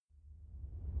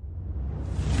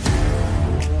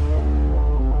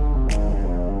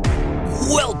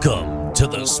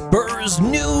the Spurs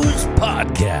News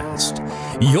Podcast,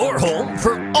 your home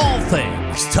for all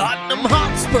things Tottenham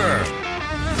Hotspur.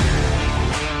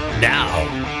 Now,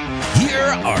 here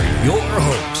are your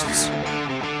hosts.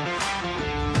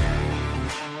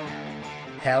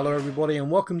 Hello everybody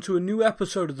and welcome to a new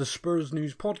episode of the Spurs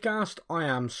News Podcast. I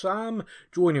am Sam.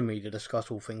 Joining me to discuss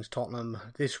all things Tottenham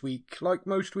this week, like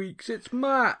most weeks, it's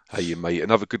Matt. Hey mate,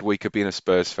 another good week of being a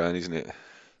Spurs fan, isn't it?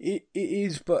 It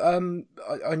is, but I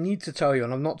need to tell you,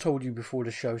 and I've not told you before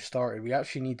the show started, we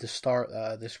actually need to start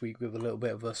this week with a little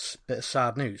bit of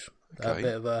sad news. Okay.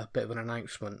 A bit of an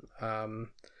announcement.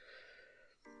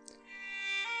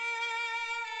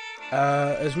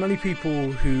 As many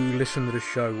people who listen to the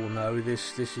show will know,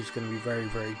 this is going to be very,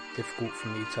 very difficult for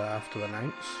me to have to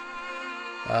announce.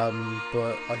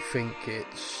 But I think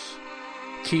it's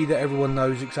key that everyone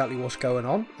knows exactly what's going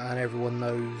on, and everyone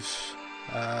knows,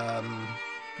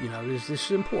 is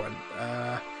this important?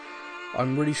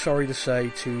 I'm really sorry to say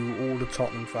to all the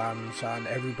Tottenham fans and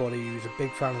everybody who's a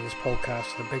big fan of this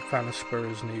podcast and a big fan of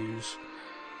Spurs News,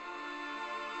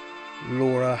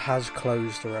 Laura has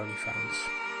closed her OnlyFans.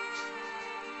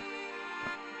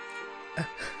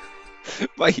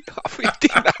 Mate, I really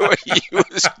didn't know where you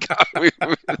was going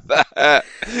with that.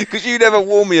 Because you never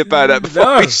warned me about that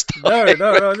before we started.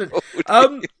 No, I didn't. The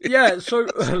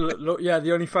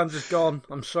OnlyFans is gone.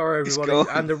 I'm sorry, everybody.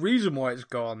 And the reason why it's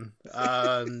gone,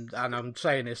 and I'm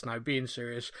saying this now, being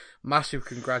serious, massive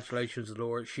congratulations,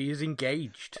 Laura. She is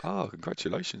engaged. Oh,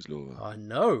 congratulations, Laura. I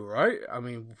know, right? I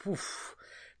mean, oof.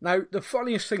 Now, the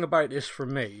funniest thing about this for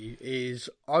me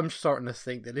is I'm starting to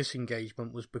think that this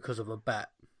engagement was because of a bet.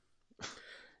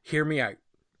 Hear me out.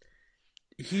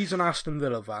 He's an Aston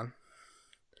Villa fan.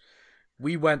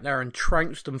 We went there and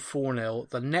trounced them 4-0.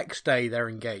 The next day, they're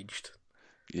engaged.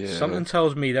 Yeah. Something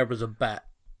tells me there was a bet.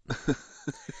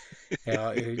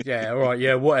 Yeah, all right,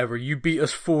 yeah, whatever. You beat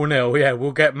us 4-0. Yeah,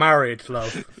 we'll get married,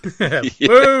 love.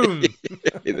 Boom!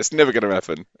 Yeah, that's never going to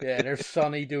happen. Yeah, there's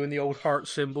Sonny doing the old heart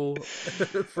symbol.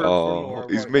 for Laura,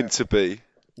 he's right meant there. to be.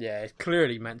 Yeah, it's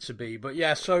clearly meant to be. But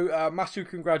yeah, so massive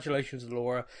congratulations,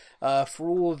 Laura. For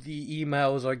all of the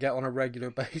emails I get on a regular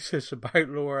basis about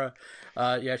Laura,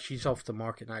 she's off the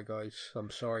market now, guys. I'm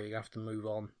sorry, you have to move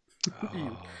on.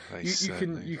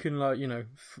 You can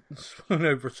swoon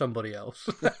over somebody else.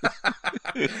 But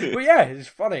yeah, it's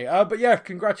funny. But yeah,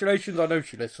 congratulations. I know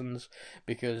she listens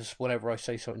because whenever I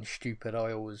say something stupid,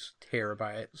 I always hear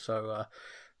about it. So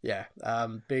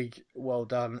big well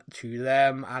done to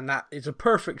them. And that is a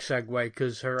perfect segue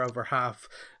because her other half,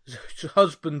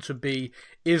 husband to be,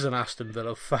 is an Aston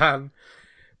Villa fan.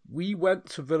 We went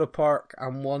to Villa Park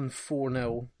and won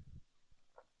 4-0.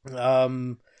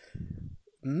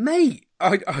 Mate,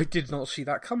 I did not see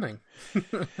that coming.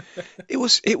 It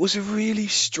was a really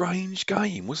strange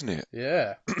game, wasn't it?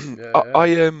 Yeah.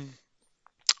 I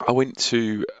went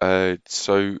to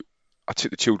so I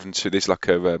took the children to this like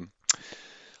a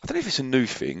I don't know if it's a new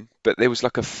thing, but there was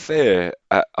like a fair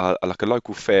at like a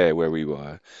local fair where we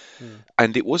were,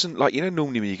 and it wasn't like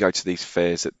normally when you go to these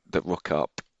fairs that rock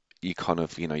up, you kind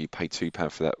of you pay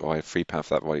 £2 for that ride, £3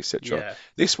 for that ride, etc. Yeah.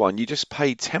 This one you just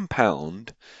pay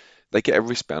 £10. They get a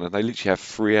wristband and they literally have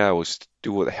 3 hours to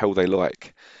do what the hell they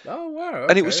like. Oh wow! Okay.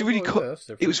 And it was really cool. Yeah,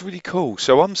 it was really cool.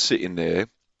 So I'm sitting there,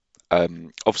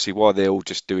 obviously while they're all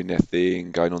just doing their thing,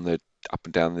 going on the up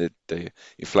and down the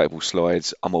inflatable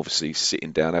slides. I'm obviously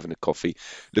sitting down having a coffee,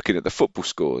 looking at the football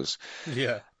scores.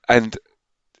 Yeah. And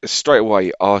straight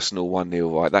away, Arsenal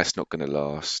 1-0. Right, that's not going to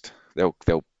last. They'll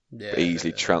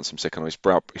easily trounce them second. It's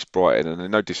Brighton,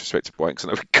 and no disrespect to Brighton because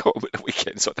I know we got them at the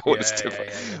weekend, so I don't want us to.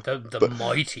 The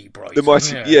mighty Brighton. The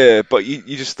mighty, but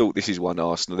you just thought this is one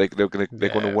Arsenal. They're going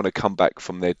to want to come back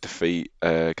from their defeat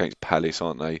against Palace,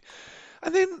 aren't they?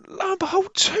 And then, lo and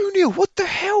behold, 2-0. What the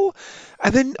hell?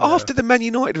 And then after the Man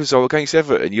United result against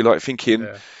Everton, you're like thinking,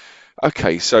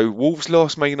 okay, so Wolves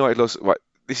lost, Man United lost. Right,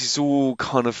 this is all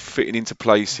kind of fitting into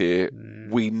place here.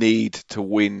 We need to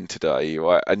win today,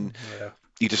 right? And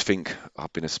you just think,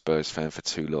 I've been a Spurs fan for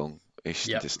too long. It's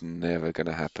just never going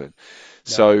to happen. No.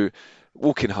 So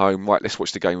walking home, right, let's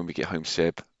watch the game when we get home,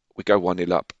 Seb. We go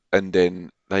 1-0 up, and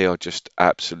then they are just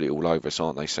absolutely all over us,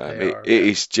 aren't they, Sam? It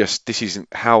is just, this isn't,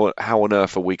 how on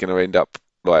earth are we going to end up,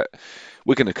 like,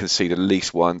 we're going to concede at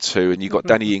least 1-2, and you've got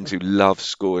Danny Ings who loves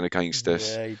scoring against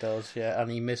us. Yeah, he does,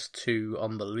 and he missed 2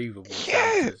 unbelievable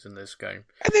chances in this game.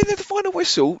 And then at the final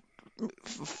whistle,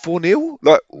 4-0?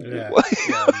 Like,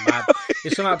 mad.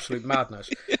 It's an absolute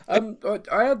madness.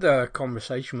 I had a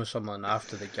conversation with someone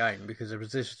after the game because there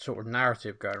was this sort of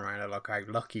narrative going around of like how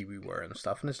lucky we were and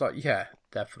stuff, and it's like, yeah,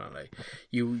 definitely.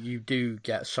 You do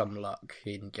get some luck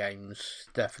in games,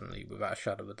 definitely, without a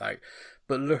shadow of a doubt.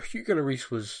 But look, Hugo Lloris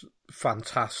was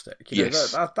fantastic. You know,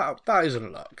 Yes. that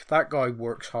isn't luck. That guy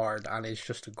works hard and is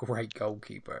just a great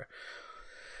goalkeeper.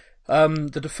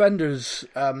 The defenders,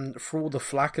 for all the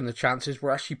flack and the chances,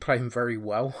 were actually playing very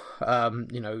well.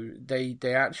 You know, they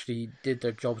actually did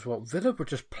their jobs well. Villa were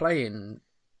just playing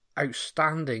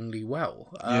outstandingly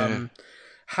well.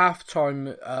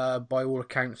 Half-time, by all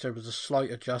accounts, there was a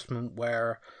slight adjustment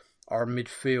where our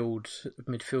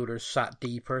midfielders sat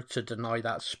deeper to deny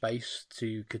that space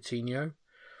to Coutinho.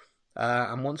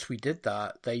 And once we did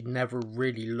that, they never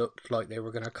really looked like they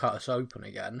were going to cut us open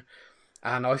again.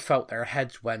 And I felt their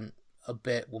heads went a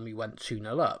bit when we went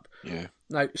 2-0 up. Yeah.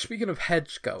 Now, speaking of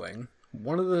heads going,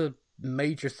 one of the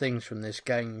major things from this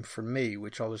game for me,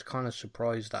 which I was kind of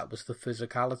surprised at, was the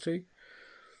physicality.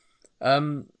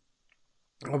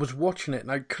 I was watching it.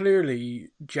 Now, clearly,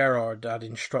 Gerrard had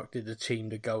instructed the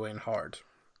team to go in hard.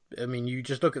 I mean, you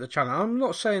just look at the challenge. I'm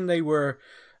not saying they were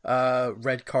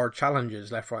red card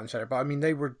challenges left, right and centre, but I mean,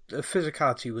 the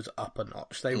physicality was up a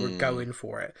notch. They were going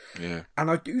for it. Yeah. And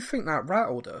I do think that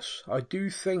rattled us. I do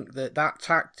think that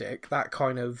tactic, that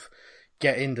kind of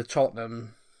get into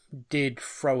Tottenham, did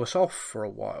throw us off for a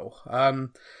while.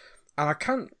 And I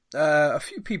can't... a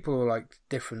few people like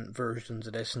different versions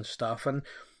of this and stuff, and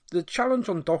the challenge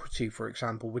on Doherty, for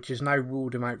example, which has now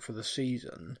ruled him out for the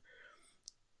season,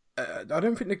 I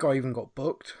don't think the guy even got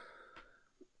booked.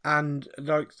 And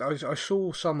like I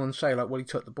saw someone say, like, well, he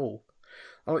took the ball.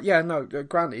 I'm like, yeah, no,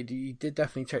 granted, he did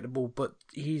definitely take the ball, but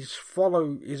his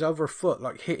other foot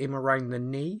like hit him around the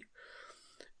knee.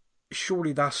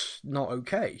 Surely that's not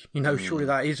okay. You know, surely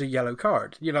that is a yellow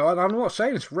card. You know, and I'm not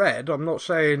saying it's red. I'm not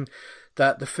saying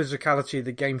that the physicality of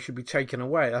the game should be taken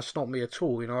away. That's not me at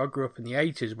all. You know, I grew up in the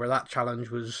 80s where that challenge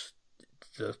was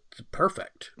the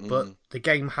perfect. But the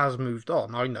game has moved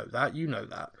on. I know that. You know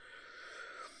that.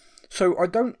 So I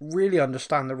don't really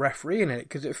understand the referee in it,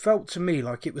 because it felt to me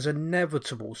like it was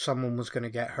inevitable someone was going to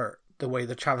get hurt the way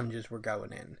the challenges were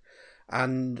going in.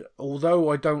 And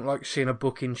although I don't like seeing a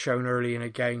booking shown early in a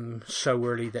game so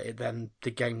early that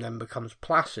the game then becomes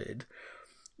placid,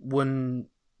 when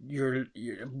you're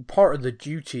part of the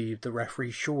duty of the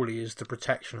referee surely is the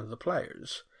protection of the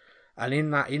players. And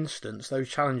in that instance, those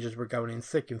challenges were going in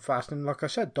thick and fast. And like I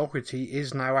said, Doherty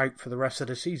is now out for the rest of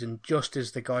the season, just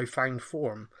as the guy found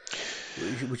form,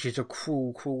 which is a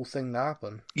cruel, cruel thing to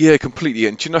happen. Yeah, completely.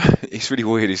 And do you know, it's really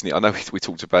weird, isn't it? I know we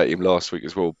talked about him last week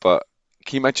as well, but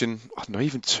can you imagine, I don't know,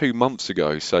 even 2 months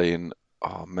ago saying,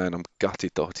 oh man, I'm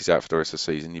gutted Doherty's out for the rest of the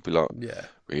season. You'd be like, yeah,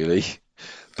 really?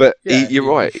 But yeah, you're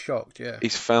right. Shocked, yeah.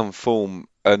 He's found form,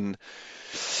 and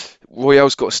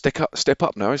Royale's got to step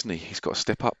up now, hasn't he? He's got to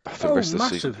step up for the rest of the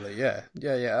season. Massively,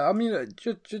 yeah. I mean,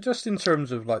 just in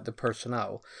terms of like the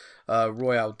personnel,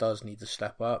 Royale does need to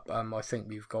step up. I think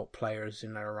we've got players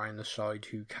in there around the side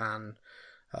who can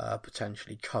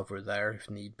potentially cover there if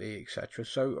need be, etc.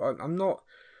 So I'm not.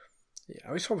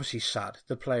 Yeah, it's obviously sad.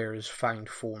 The player has found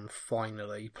form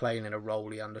finally, playing in a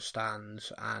role he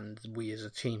understands, and we as a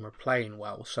team are playing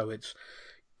well. So it's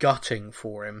gutting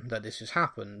for him that this has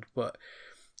happened. But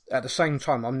at the same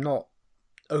time, I'm not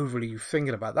overly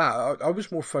thinking about that. I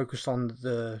was more focused on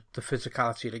the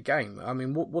physicality of the game. I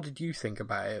mean, what did you think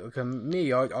about it?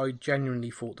 Me, I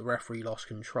genuinely thought the referee lost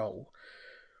control.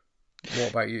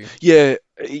 What about you? Yeah,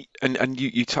 and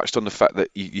you touched on the fact that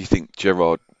you think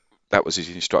Gerrard, that was his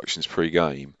instructions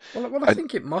pre-game. Well, I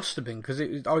think it must have been, because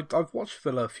I've watched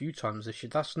Villa a few times this year.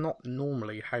 That's not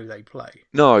normally how they play.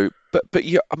 No, but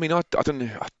yeah, I mean, I don't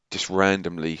know. I just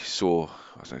randomly saw,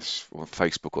 I don't know, on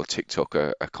Facebook or TikTok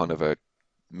a kind of a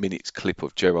minutes clip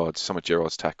of some of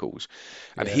Gerrard's tackles,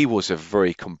 and he was a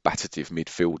very combative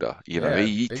midfielder. You know,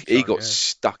 he got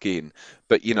stuck in,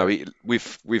 but you know,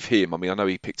 with him, I mean, I know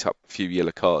he picked up a few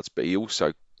yellow cards, but he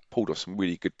also pulled off some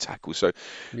really good tackles. So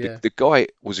the guy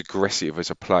was aggressive as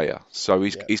a player. So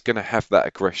he's going to have that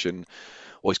aggression,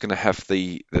 or he's going to have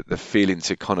the feeling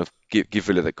to kind of give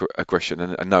Villa the aggression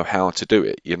and know how to do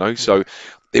it. You know, so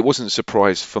it wasn't a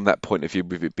surprise from that point of view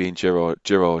with it being Gerrard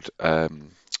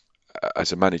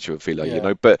as a manager of Villa. You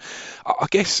know, but I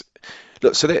guess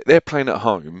look, so they're playing at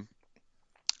home,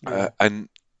 and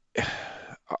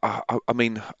I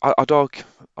mean, I'd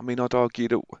argue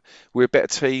that we're a better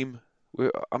team.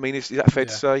 I mean, is that fair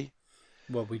to say?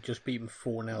 Well, we just beat them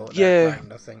 4-0 at that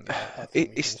round, I think. I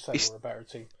think we're a better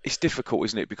team. It's difficult,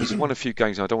 isn't it? Because we've won a few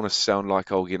games, and I don't want to sound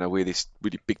like, oh, you know, we're this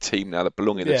really big team now that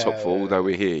belong in the top four, although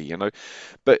we're here, you know.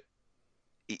 But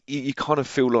you kind of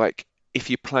feel like if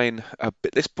you're playing a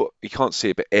bit, you can't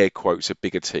see it, but air quotes, a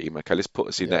bigger team, okay, let's put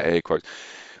us in that air quotes.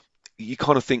 You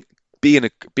kind of think being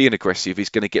aggressive is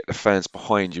going to get the fans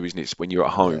behind you, isn't it, when you're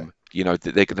at home? You know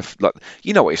that they're gonna like.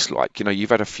 You know what it's like. You know you've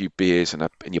had a few beers and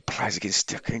your players are getting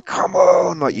stuck in. Come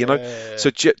on, like you know. So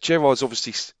Gerrard's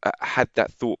obviously had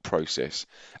that thought process,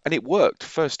 and it worked.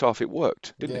 First half, it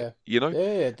worked, didn't it? You know.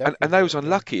 Definitely. And they was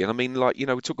unlucky. And I mean, like you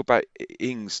know, we talk about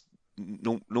Ings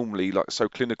normally like so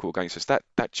clinical against us.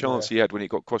 That chance he had when he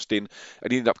got crossed in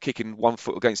and he ended up kicking one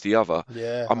foot against the other.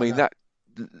 I mean that.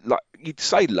 Like you'd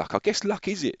say luck. I guess luck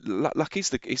is it. Luck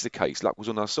is the case. Luck was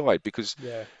on our side because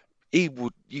he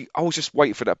would. I was just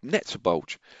waiting for that net to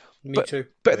bulge. Me too.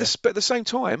 But at the same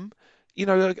time, you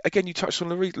know, again you touched on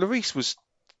Lloris. Lloris was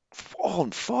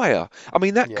on fire. I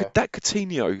mean that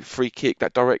Coutinho free kick,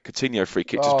 that direct Coutinho free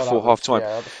kick just before half time.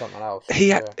 That was something else.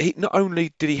 He not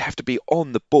only did he have to be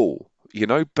on the ball, you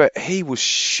know, but he was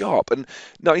sharp, and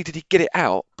not only did he get it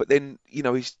out, but then you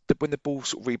know when the ball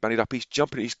sort of rebounded up, he's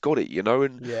jumping, he's got it, you know,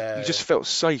 and you just felt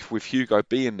safe with Hugo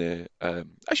being there,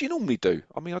 as you normally do.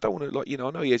 I mean, I don't want to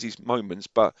I know he has his moments,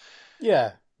 but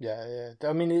yeah.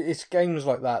 I mean, it's games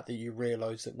like that you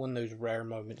realise that when those rare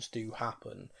moments do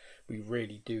happen, we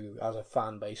really do, as a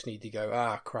fan base, need to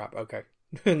go, crap, okay,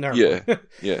 never mind.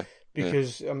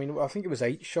 Because I mean, I think it was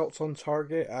 8 shots on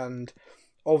target, and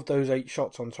of those 8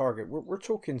 shots on target, we're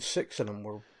talking 6 of them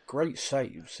were great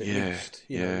saves at least.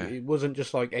 You know, it wasn't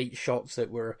just like 8 shots that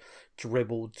were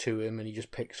dribbled to him and he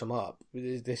just picks them up.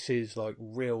 This is like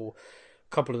a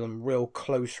couple of them real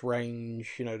close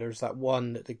range. You know, there's that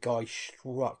one that the guy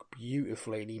struck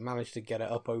beautifully and he managed to get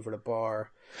it up over the bar.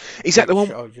 Is that the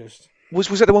one? Was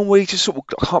that the one where he just sort of,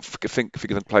 I can't think of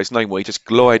the player's name, where he just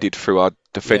glided through our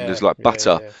defenders like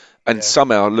butter? And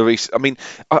somehow Lloris, I mean,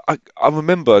 I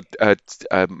remember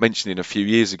mentioning a few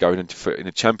years ago in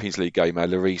a Champions League game how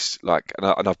Lloris, like, and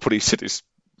I've probably said this,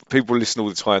 people listen all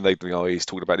the time, they think, he's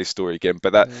talking about this story again,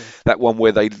 but that one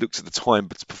where they looked at the time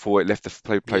before it left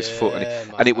the player's foot,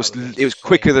 and it was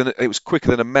quicker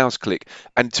than a mouse click.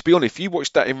 And to be honest, if you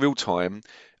watched that in real time,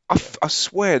 I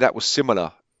swear that was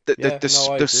similar.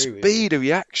 The speed of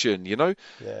reaction, you know,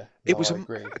 it was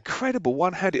incredible,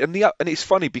 one-handed, and it's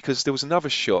funny because there was another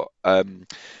shot that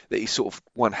he sort of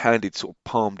one-handed, sort of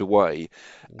palmed away,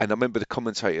 and I remember the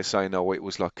commentator saying, "Oh, it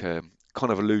was like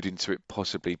kind of alluding to it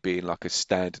possibly being like a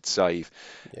standard save."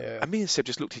 And me and Seb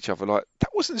just looked at each other like,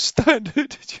 "That wasn't standard."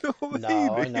 Do you know what I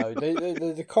mean? No, I know.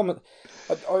 The comment.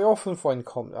 I often find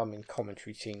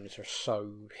commentary teams are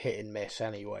so hit and miss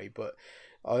anyway, but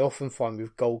I often find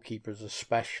with goalkeepers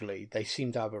especially, they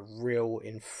seem to have a real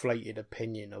inflated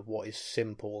opinion of what is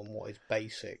simple and what is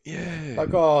basic.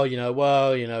 Like,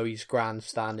 he's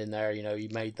grandstanding there, you know, he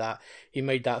made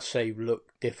that save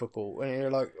look difficult. And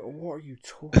you're like, what are you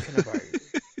talking about?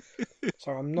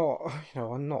 So I'm not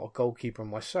a goalkeeper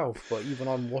myself, but even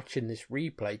I'm watching this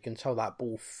replay, can tell that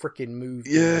ball freaking moved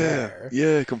in the air.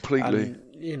 Yeah, completely. And,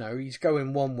 you know, he's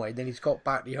going one way, then he's got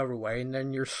back the other way, and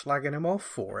then you're slagging him off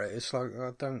for it. It's like,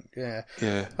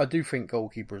 I do think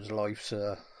goalkeepers' life's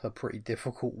a pretty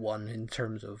difficult one in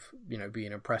terms of, you know,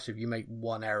 being impressive. You make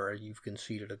one error, you've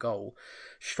conceded a goal.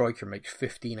 Striker makes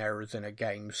 15 errors in a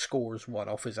game, scores one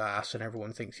off his ass, and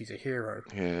everyone thinks he's a hero.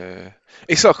 Yeah.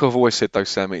 It's like I've always said though,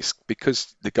 Sam, it's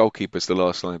because the goalkeeper's the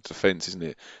last line of defence, isn't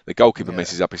it? The goalkeeper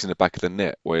messes up, it's in the back of the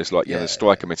net, whereas like, the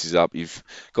striker messes up, you've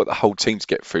got the whole team to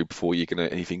get through before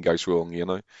anything goes wrong, you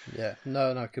know? Yeah,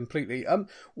 no, completely.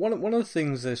 One of the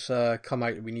things that's come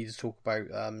out that we need to talk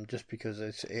about, just because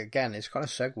it's kind of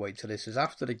segued to this, is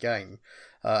after the game,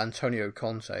 Antonio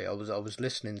Conte, I was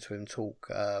listening to him talk,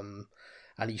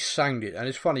 and he sounded, and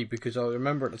it's funny because I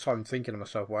remember at the time thinking to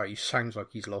myself, wow, he sounds like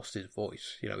he's lost his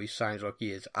voice. You know, he sounds like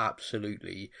he is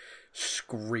absolutely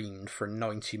screamed for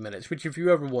 90 minutes, which if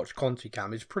you ever watch Conte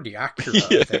Cam is pretty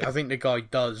accurate. I think the guy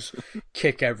does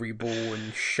kick every ball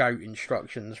and shout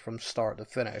instructions from start to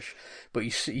finish, but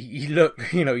he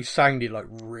looked, you know, he sounded like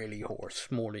really hoarse,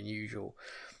 more than usual.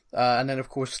 And then, of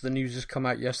course, the news has come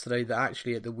out yesterday that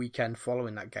actually at the weekend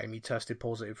following that game, he tested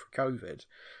positive for COVID.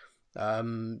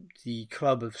 The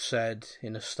club have said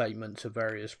in a statement to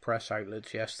various press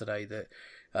outlets yesterday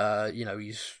that, you know,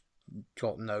 he's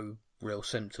got no real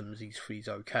symptoms, he's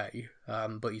okay,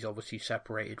 but he's obviously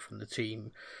separated from the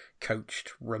team,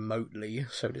 coached remotely,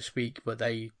 so to speak, but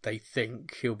they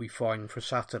think he'll be fine for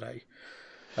Saturday.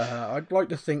 I'd like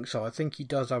to think so. I think he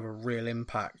does have a real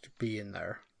impact being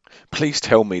there. Please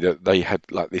tell me that they had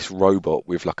like this robot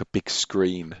with like a big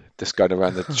screen just going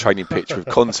around the training pitch with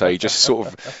Conte, just sort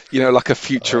of, you know, like a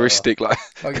futuristic like.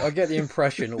 I get the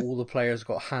impression all the players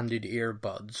got handed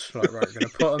earbuds. Like, right, we're going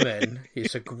to put them in.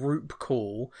 It's a group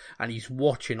call, and he's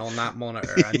watching on that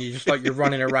monitor, and you just like you're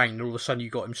running around, and all of a sudden you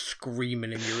got him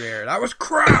screaming in your ear. That was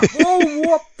crap. Whoa,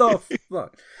 what the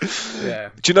fuck? Yeah.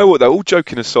 Do you know what though? All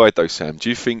joking aside though, Sam, do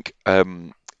you think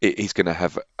he's going to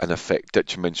have an effect,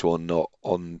 detrimental or not,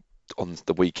 on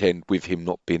the weekend, with him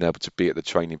not being able to be at the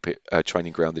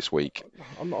training ground this week?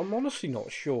 I'm honestly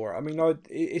not sure. I mean,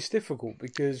 it's difficult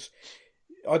because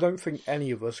I don't think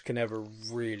any of us can ever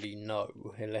really know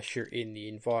unless you're in the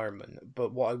environment.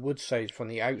 But what I would say is, from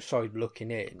the outside looking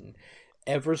in,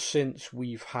 ever since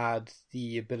we've had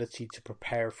the ability to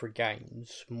prepare for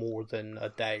games more than a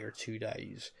day or 2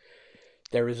 days,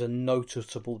 there is a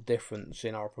noticeable difference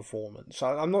in our performance.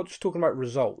 I'm not just talking about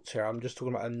results here, I'm just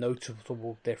talking about a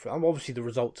noticeable difference. Obviously the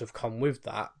results have come with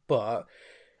that, but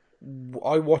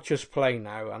I watch us play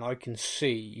now and I can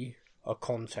see a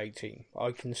Conte team.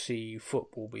 I can see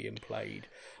football being played.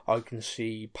 I can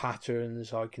see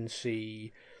patterns. I can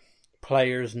see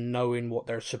players knowing what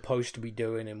they're supposed to be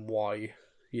doing and why.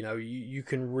 You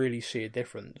can really see a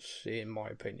difference, in my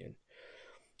opinion.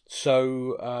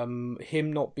 So,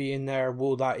 him not being there,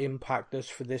 will that impact us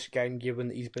for this game, given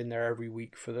that he's been there every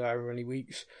week for however many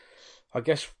weeks? I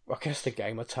guess the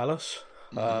game will tell us.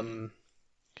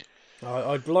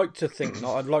 I'd like to think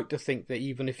not. I'd like to think that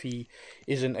even if he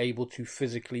isn't able to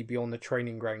physically be on the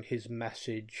training ground, his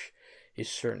message is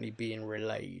certainly being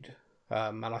relayed.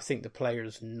 And I think the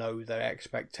players know their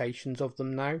expectations of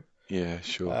them now. Yeah,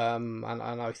 sure. And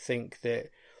I think that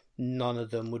none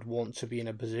of them would want to be in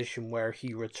a position where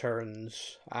he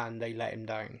returns and they let him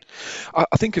down.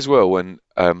 I think as well, when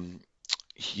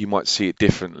you might see it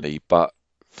differently, but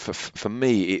for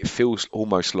me, it feels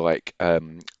almost like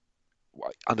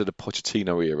under the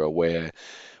Pochettino era, where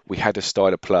we had a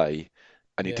style of play,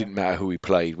 and it didn't matter who we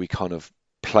played, we kind of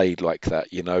played like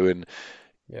that, and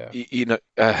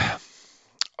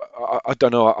I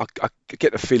don't know. I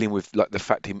get the feeling with like the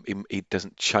fact he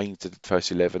doesn't change the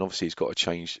first 11. Obviously, he's got to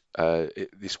change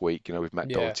this week, with Matt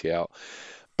Doherty out.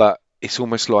 But it's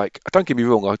almost like, don't get me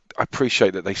wrong, I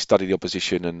appreciate that they study the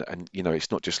opposition, and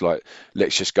it's not just like,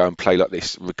 let's just go and play like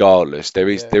this regardless. There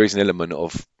is an element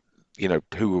of,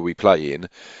 who are we playing?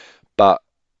 But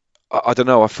I don't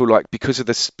know. I feel like because of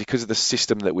the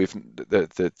system that we've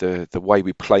the way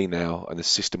we play now, and the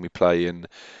system we play and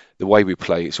the way we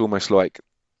play, it's almost like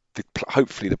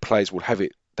hopefully the players will have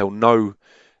it. They'll know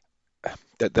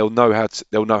that they'll know how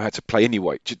to play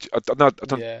anyway. I know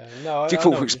what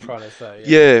you're trying to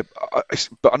say.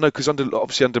 But I know, because under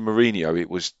Mourinho, it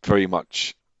was very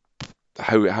much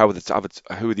who are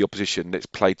the opposition? Let's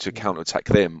play to counter attack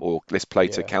them, or let's play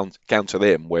to counter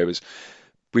them. Whereas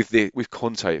with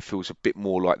Conte, it feels a bit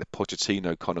more like the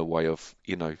Pochettino kind of way of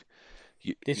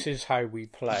this is how we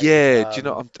play. Yeah, do you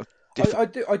know?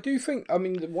 I do think, I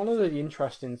mean, one of the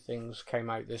interesting things came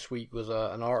out this week was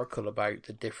an article about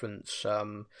the difference.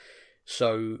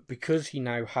 So because he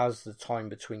now has the time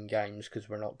between games, because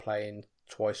we're not playing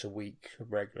twice a week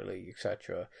regularly,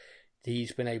 etc.,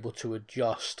 he's been able to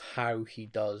adjust how he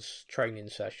does training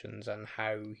sessions and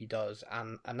how he does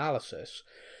analysis.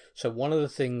 So one of the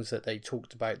things that they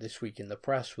talked about this week in the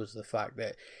press was the fact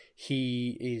that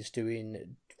he is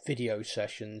doing video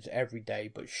sessions every day,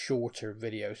 but shorter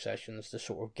video sessions to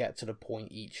sort of get to the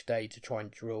point each day to try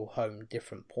and drill home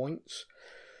different points.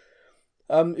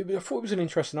 I thought it was an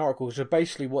interesting article. So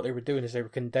basically what they were doing is they were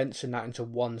condensing that into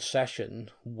one session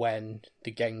when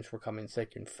the games were coming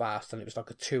thick and fast, and it was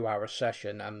like a 2-hour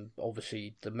session, and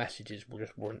obviously the messages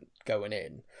just weren't going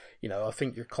in. I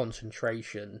think your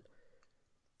concentration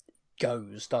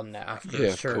goes, doesn't it, after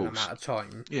a certain amount of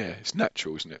time. Yeah, it's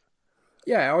natural, isn't it?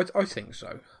 Yeah, I think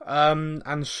so.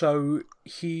 And so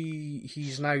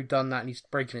he's now done that, and he's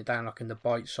breaking it down like in the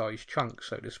bite-sized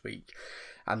chunks, so to speak.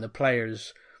 And the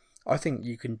players, I think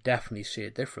you can definitely see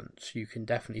a difference. You can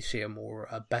definitely see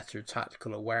a better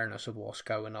tactical awareness of what's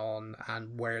going on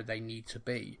and where they need to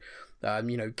be.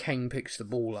 Kane picks the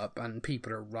ball up and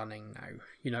people are running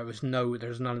now. There's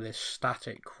none of this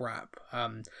static crap.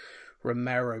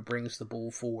 Romero brings the ball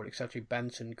forward, etc.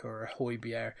 Bentancur,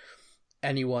 Højbjerg,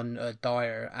 anyone,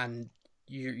 Dyer, and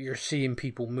you're seeing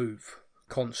people move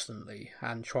constantly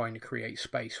and trying to create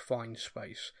space, find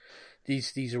space.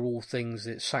 These are all things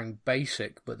that sound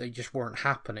basic, but they just weren't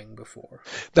happening before.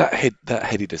 That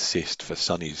headed assist for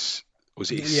Sonny's, was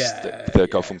it the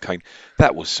goal from Kane?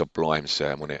 That was sublime,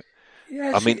 Sam, wasn't it?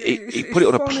 Yeah, I mean, he put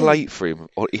it on a plate for him,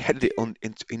 or he headed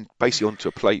it basically onto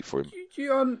a plate for him.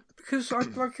 Because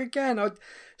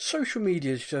social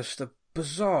media is just a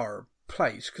bizarre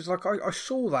place, because I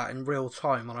saw that in real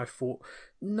time and I thought,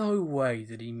 no way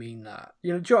did he mean that. Do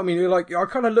you know what I mean? I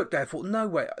kind of looked at it and thought, no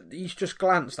way, he's just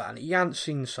glanced at it and he hadn't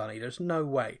seen Sonny, there's no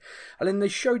way. And then they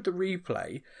showed the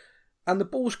replay and the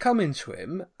ball's coming to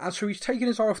him, and so he's taking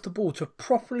his eye off the ball to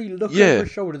properly look over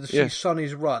his shoulder to see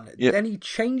Sonny's run. Then he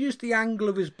changes the angle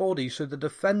of his body so the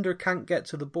defender can't get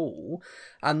to the ball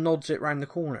and nods it round the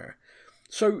corner.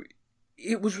 So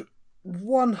it was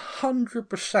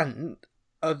 100%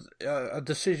 a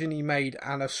decision he made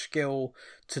and a skill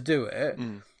to do it.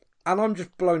 And I'm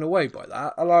just blown away by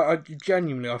that. I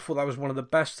genuinely thought that was one of the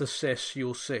best assists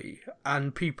you'll see.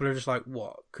 And people are just like,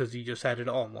 what? Because he just headed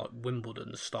it on, like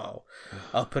Wimbledon style,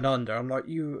 up and under. I'm like,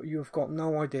 you've got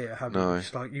no idea, have you?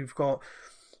 It's like you've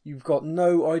got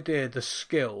no idea the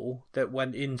skill that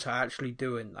went into actually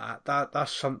doing that.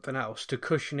 That's something else. To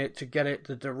cushion it, to get it,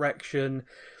 the direction,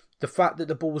 the fact that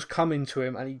the ball's coming to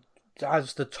him and he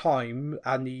has the time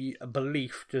and the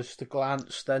belief just to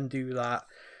glance, then do that.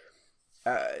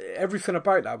 Everything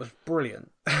about that was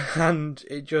brilliant. And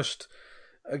it just,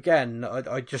 again,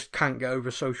 I just can't get over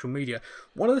social media.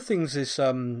 One of the things is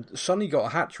Sonny got a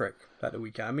hat-trick that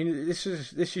weekend. I mean, this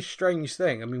is a strange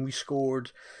thing. I mean, we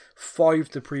scored 5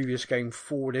 the previous game,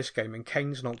 4 this game, and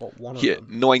Kane's not got one of them.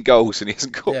 9 goals and he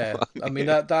hasn't got one. I mean,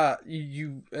 that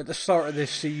you at the start of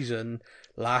this season,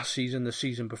 last season, the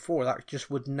season before, that just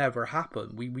would never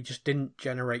happen. We just didn't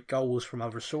generate goals from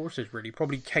other sources, really.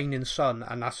 Probably Kane and Son,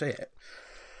 and that's it.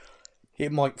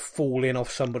 It might fall in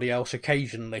off somebody else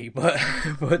occasionally, but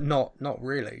not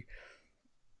really.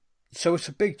 So it's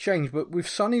a big change. But with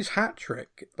Sonny's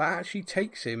hat-trick, that actually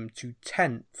takes him to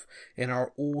 10th in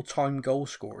our all-time goal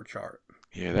scorer chart.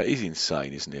 Yeah, that is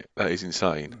insane, isn't it? That is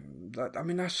insane. I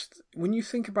mean, that's when you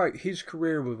think about his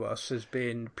career with us as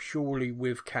being purely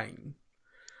with Kane,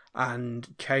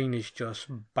 and Kane is just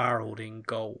barreled in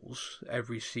goals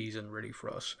every season, really, for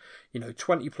us.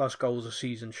 20 plus goals a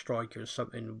season striker is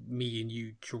something me and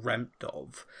you dreamt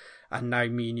of, and now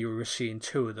me and you are seeing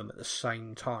 2 of them at the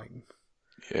same time.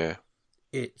 Yeah,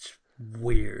 it's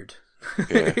weird.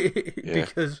 Yeah.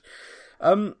 Because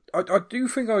I do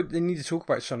think I need to talk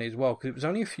about Sonny as well, because it was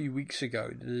only a few weeks ago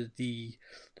the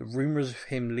rumours of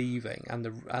him leaving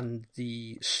and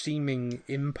the seeming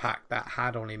impact that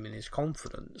had on him and his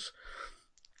confidence.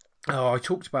 I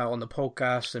talked about it on the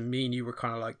podcast, and me and you were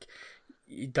kind of like,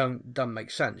 it doesn't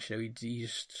make sense.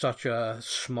 He's such a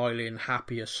smiling,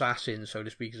 happy assassin, so to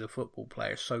speak, as a football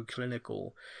player, so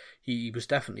clinical. He was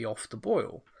definitely off the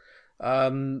boil.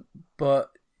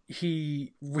 But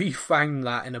he refound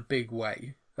that in a big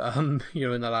way, in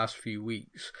the last few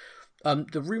weeks.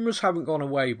 The rumours haven't gone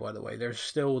away, by the way. There's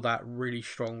still that really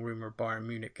strong rumour Bayern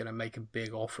Munich going to make a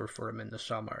big offer for him in the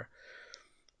summer.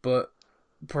 But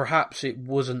perhaps it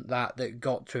wasn't that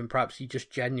got to him. Perhaps he just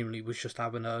genuinely was just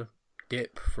having a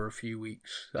dip for a few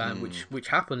weeks, which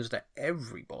happens to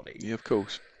everybody. Yeah, of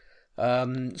course.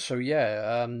 So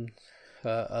yeah,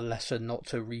 a lesson not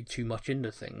to read too much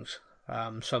into things.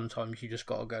 Sometimes you just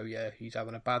got to go, yeah, he's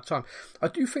having a bad time. I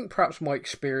do think perhaps my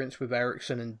experience with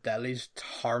Eriksen and Dele's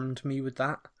harmed me with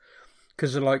that.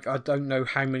 Because, I don't know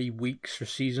how many weeks or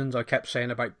seasons I kept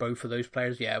saying about both of those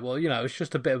players. Yeah, well, it's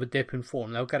just a bit of a dip in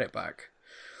form. They'll get it back.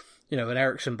 And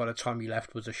Eriksen, by the time he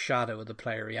left, was a shadow of the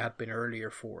player he had been earlier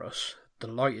for us.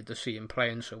 Delighted to see him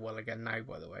playing so well again now,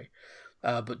 by the way.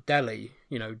 But Dele,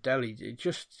 it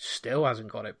just still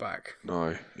hasn't got it back.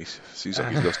 No, seems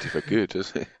like he's lost it for good,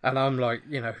 doesn't he? And I'm like,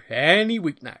 any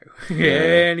week now.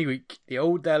 Any week. The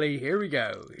old Dele, here we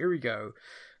go.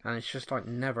 And it's just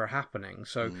never happening.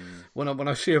 So when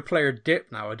I see a player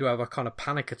dip now, I do have a kind of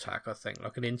panic attack, I think.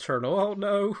 Like an internal, oh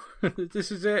no,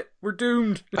 this is it. We're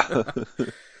doomed.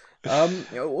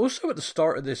 Also at the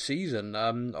start of this season,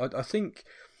 I think...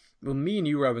 Well, me and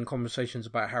you were having conversations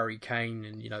about Harry Kane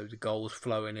and, the goals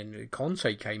flowing, and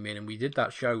Conte came in and we did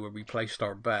that show where we placed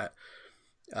our bet.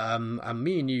 And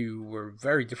me and you were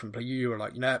very different. You were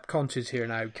like, Conte's here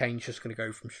now, Kane's just going to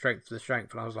go from strength to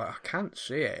strength. And I was like, I can't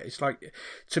see it. It's like,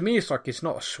 to me, it's like it's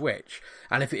not a switch.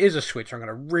 And if it is a switch, I'm going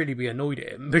to really be annoyed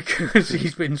at him because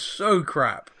he's been so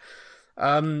crap.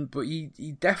 But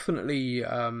he definitely...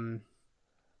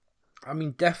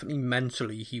 definitely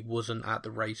mentally he wasn't at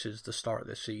the races at the start of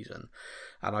this season.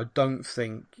 And I don't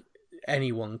think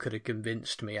anyone could have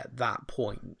convinced me at that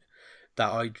point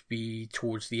that I'd be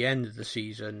towards the end of the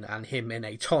season and him in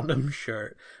a Tottenham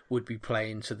shirt would be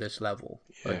playing to this level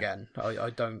again.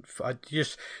 I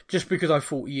just because I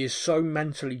thought he is so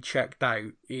mentally checked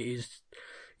out, he's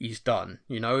done.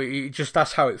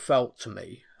 That's how it felt to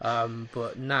me.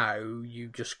 But now you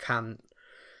just can't.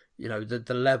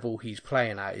 The level he's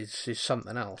playing at is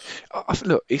something else.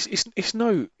 Look, it's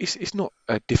not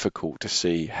difficult to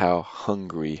see how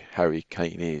hungry Harry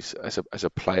Kane is as a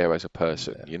player, as a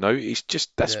person. It's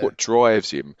just that's what drives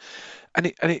him,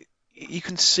 and you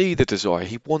can see the desire.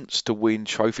 He wants to win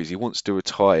trophies. He wants to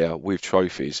retire with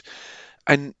trophies,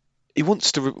 and he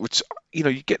wants to.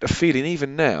 You get the feeling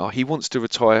even now he wants to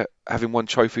retire having won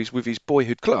trophies with his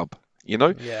boyhood club.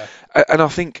 Yeah. And I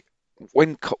think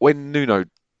when Nuno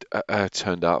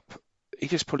turned up, he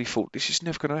just probably thought this is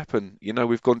never going to happen.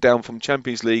 We've gone down from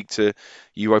Champions League to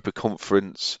Europa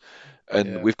Conference,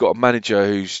 and we've got a manager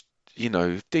who's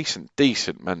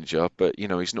decent manager, but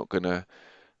he's not going to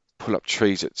pull up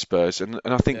trees at Spurs. And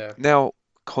I think now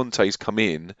Conte's come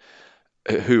in,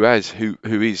 who has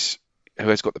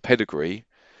got the pedigree.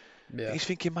 Yeah. He's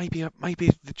thinking maybe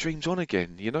the dream's on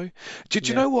again. Do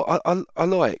you know what I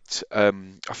liked? I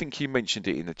think you mentioned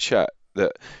it in the chat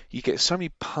that you get so many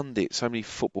pundits, so many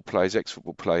football players,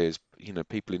 ex-football players,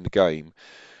 people in the game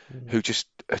who just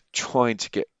are trying to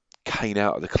get Kane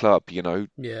out of the club.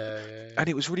 Yeah. And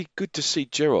it was really good to see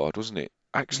Gerrard, wasn't it?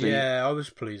 Actually, yeah, I was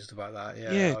pleased about that.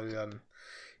 Yeah.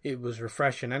 It was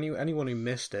refreshing. Anyone who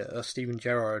missed it, Steven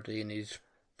Gerrard in his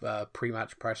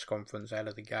pre-match press conference ahead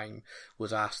of the game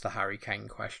was asked the Harry Kane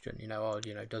question.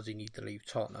 Does he need to leave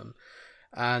Tottenham?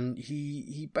 And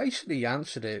he basically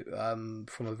answered it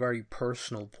from a very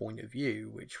personal point of view,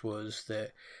 which was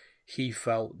that he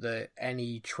felt that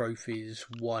any trophies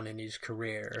won in his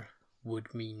career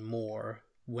would mean more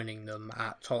winning them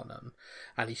at Tottenham.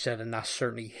 And he said, and that's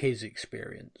certainly his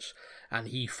experience. And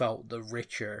he felt the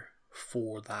richer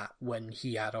for that when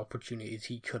he had opportunities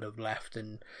he could have left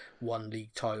and won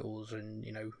league titles and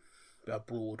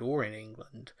abroad or in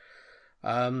England.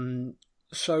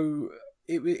 So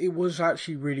it was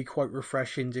actually really quite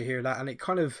refreshing to hear that. And it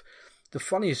kind of, the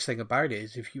funniest thing about it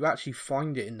is if you actually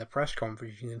find it in the press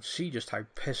conference, you can see just how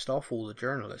pissed off all the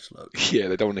journalists look. Yeah,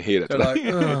 they don't want to hear that. They're like,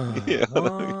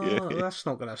 that's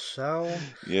not going to sell.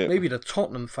 Yeah. Maybe the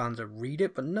Tottenham fans will read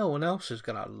it, but no one else is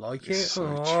going to like it. It's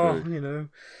so true.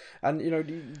 And,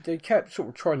 they kept sort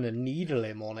of trying to needle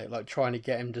him on it, like trying to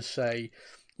get him to say,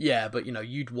 yeah, but,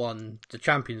 you'd won the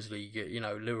Champions League at,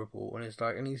 Liverpool. And it's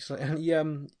like, and he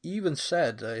even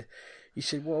said, he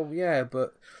said, well, yeah,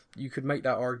 but you could make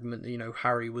that argument that,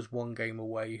 Harry was one game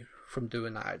away from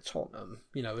doing that at Tottenham.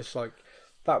 It's like,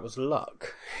 that was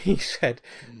luck. He said,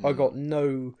 I got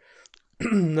no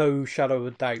shadow of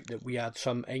a doubt that we had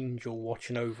some angel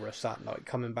watching over us that night,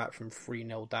 coming back from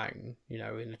 3-0 down,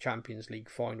 in the Champions League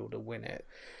final to win it.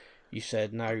 He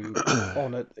said,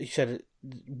 he said,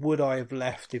 would I have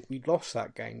left if we'd lost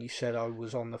that game? He said, I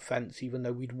was on the fence even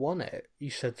though we'd won it. He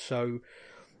said, so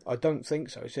I don't think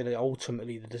so. He said,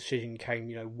 ultimately the decision came,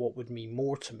 what would mean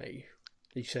more to me?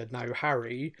 He said, now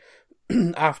Harry,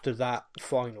 after that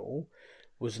final,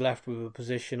 was left with a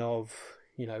position of,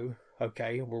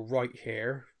 okay, we're right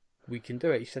here, we can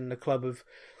do it. He said, and the club have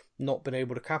not been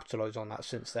able to capitalise on that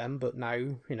since then, but now,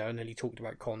 and then he talked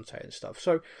about Conte and stuff.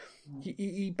 So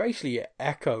he basically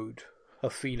echoed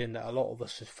a feeling that a lot of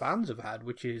us as fans have had,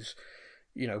 which is,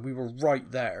 we were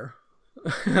right there,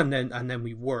 and then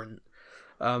we weren't.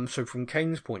 So from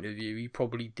Kane's point of view, he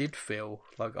probably did feel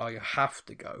like I have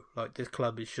to go. Like this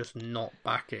club is just not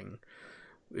backing,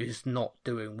 is not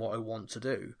doing what I want to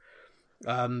do.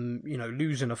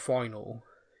 Losing a final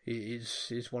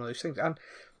is one of those things. And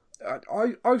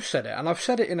I've said it, and I've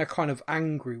said it in a kind of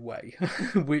angry way,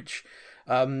 which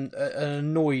an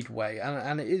annoyed way,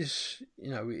 and it is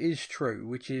it is true,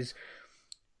 which is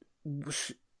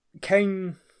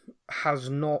Kane has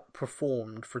not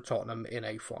performed for Tottenham in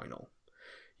a final.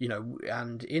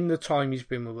 And in the time he's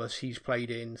been with us, he's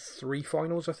played in 3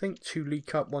 finals, I think, 2 League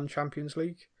Cup, 1 Champions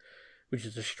League, which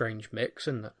is a strange mix,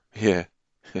 isn't it? Yeah.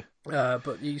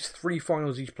 But these 3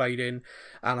 finals he's played in,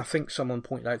 and I think someone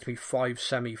pointed out to me 5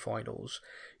 semi-finals.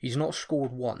 He's not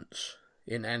scored once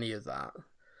in any of that.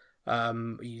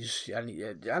 And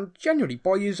generally,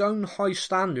 by his own high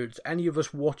standards, any of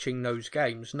us watching those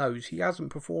games knows he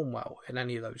hasn't performed well in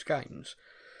any of those games.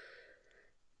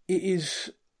 It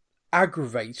is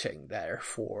aggravating,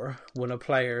 therefore, when a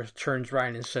player turns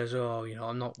around and says,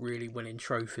 I'm not really winning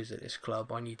trophies at this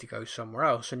club, I need to go somewhere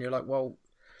else. And you're like, well,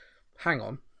 hang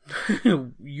on.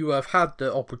 You have had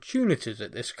the opportunities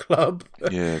at this club.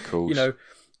 Yeah, of course.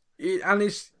 And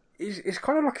it's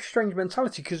kind of like a strange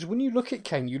mentality, because when you look at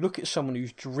Kane, you look at someone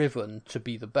who's driven to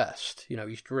be the best.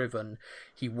 He's driven,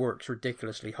 he works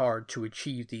ridiculously hard to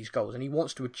achieve these goals, and he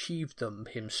wants to achieve them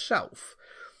himself.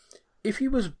 If he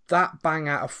was that bang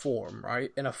out of form,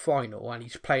 right, in a final, and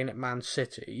he's playing at Man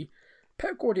City,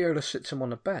 Pep Guardiola sits him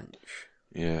on the bench.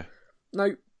 Yeah. Now,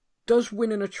 does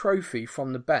winning a trophy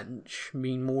from the bench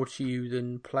mean more to you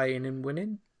than playing and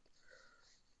winning?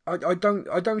 I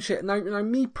don't see it. Now,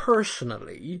 me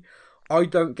personally, I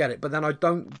don't get it. But then I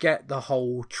don't get the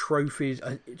whole trophies,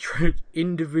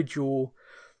 individual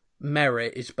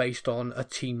merit is based on a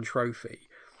team trophy.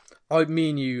 Me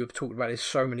and you have talked about this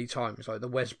so many times. Like the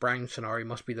Wes Brown scenario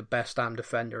must be the best damn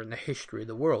defender in the history of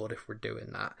the world if we're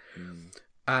doing that.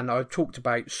 And I've talked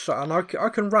about, and I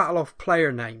can rattle off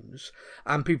player names,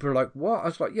 and people are like, "What?" I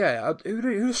was like, "Yeah."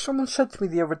 Someone said to me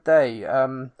the other day,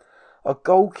 a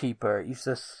goalkeeper. He's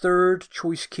the third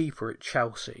choice keeper at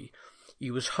Chelsea. He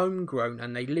was homegrown,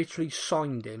 and they literally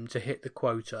signed him to hit the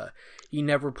quota. He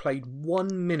never played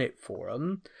 1 minute for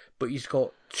them, but he's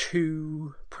got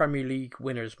 2 Premier League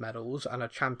winners' medals and a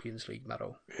Champions League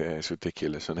medal. Yeah, it's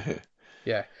ridiculous, isn't it?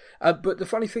 Yeah. But the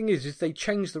funny thing is they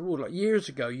changed the rule. Like years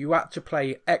ago, you had to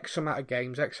play X amount of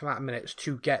games, X amount of minutes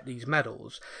to get these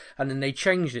medals. And then they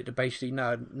changed it to basically,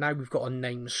 now we've got to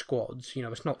name squads.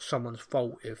 It's not someone's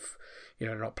fault if,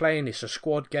 they're not playing. It's a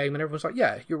squad game. And everyone's like,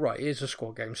 yeah, you're right. It is a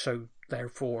squad game. So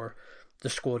therefore, the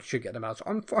squad should get the medals.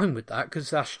 I'm fine with that because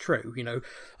that's true.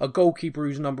 A goalkeeper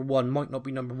who's number 1 might not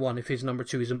be number 1 if his number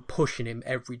 2 isn't pushing him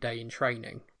every day in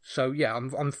training. So yeah,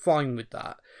 I'm fine with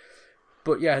that.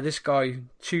 But yeah, this guy,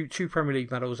 two Premier League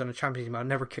medals and a Champions League medal,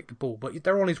 never kicked the ball, but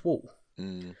they're on his wall.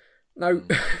 Now,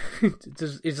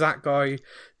 is that guy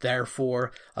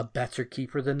therefore a better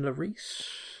keeper than Lloris?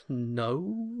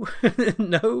 No.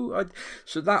 No.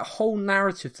 So that whole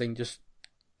narrative thing just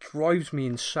drives me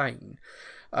insane.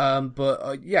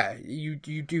 But yeah, you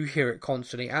do hear it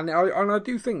constantly, and I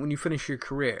do think when you finish your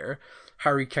career,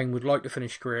 Harry Kane would like to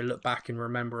finish his career, look back and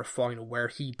remember a final where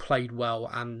he played well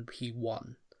and he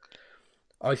won.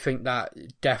 I think that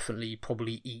definitely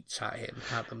probably eats at him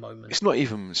at the moment. It's not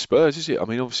even Spurs, is it? I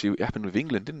mean, obviously it happened with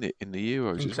England, didn't it, in the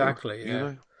Euros? Exactly. As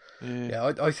well,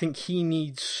 Yeah. I think he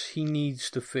needs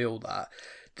to feel that,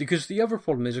 because the other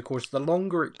problem is, of course, the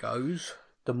longer it goes,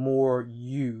 the more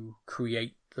you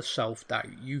create the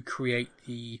self-doubt. You create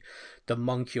the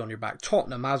monkey on your back.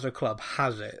 Tottenham, as a club,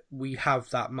 has it. We have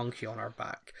that monkey on our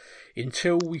back.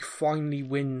 Until we finally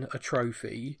win a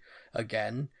trophy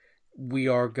again, we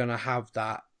are going to have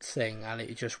that thing, and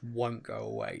it just won't go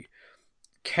away.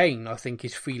 Kane, I think,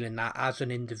 is feeling that as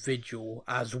an individual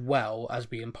as well as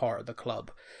being part of the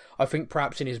club. I think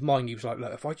perhaps in his mind he was like,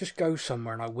 look, if I just go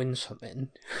somewhere and I win something,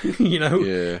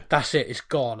 that's it, it's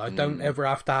gone. I don't ever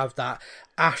have to have that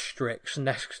asterisk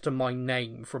next to my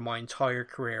name for my entire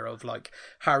career of like,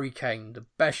 Harry Kane, the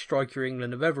best striker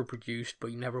England have ever produced, but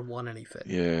he never won anything.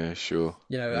 Yeah, sure.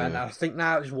 And I think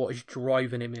that is what is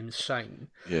driving him insane.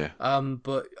 Yeah.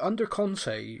 But under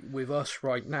Conte, with us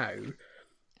right now,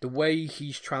 the way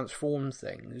he's transformed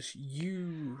things,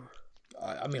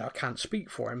 I mean, I can't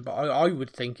speak for him, but I would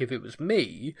think if it was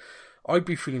me, I'd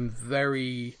be feeling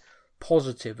very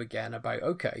positive again about,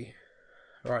 okay,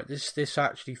 right, this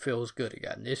actually feels good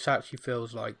again. This actually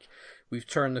feels like we've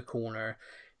turned the corner.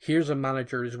 Here's a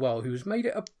manager as well who's made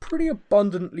it a pretty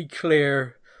abundantly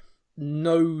clear,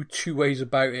 no two ways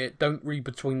about it, don't read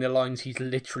between the lines, he's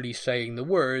literally saying the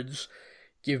words,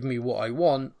 give me what I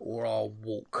want or I'll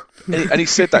walk. And he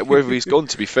said that wherever he's gone,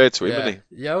 to be fair to him, hasn't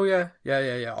he?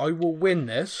 Yeah. I will win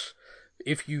this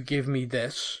if you give me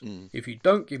this. If you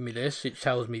don't give me this, it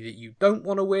tells me that you don't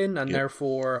want to win, and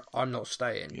therefore I'm not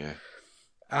staying. Yeah.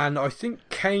 And I think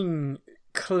Kane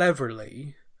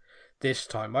cleverly this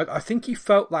time, I think he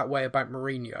felt that way about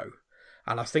Mourinho.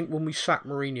 And I think when we sacked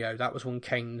Mourinho, that was when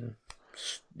Kane,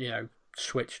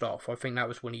 switched off. I think that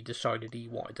was when he decided he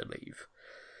wanted to leave.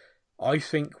 I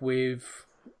think with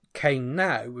Kane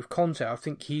now, with Conte, I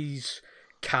think his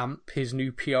camp, his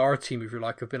new PR team, if you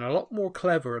like, have been a lot more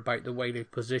clever about the way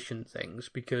they've positioned things,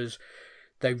 because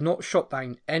they've not shot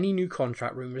down any new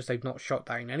contract rumours, they've not shot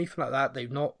down anything like that,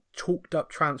 they've not talked up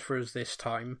transfers this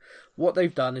time. What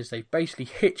they've done is they've basically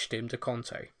hitched him to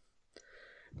Conte.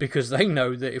 Because they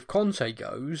know that if Conte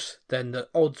goes, then the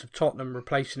odds of Tottenham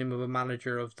replacing him with a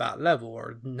manager of that level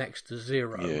are next to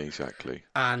zero. Yeah, exactly.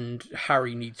 And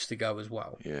Harry needs to go as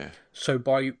well. Yeah. So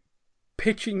by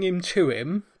pitching him to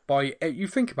him, you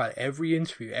think about it, every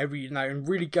interview, and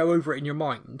really go over it in your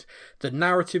mind, the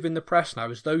narrative in the press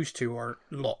now is those two are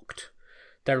locked.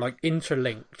 They're like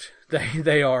interlinked.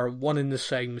 They are one in the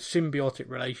same symbiotic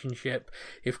relationship.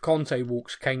 If Conte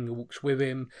walks, Kane walks with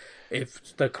him.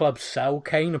 If the club sell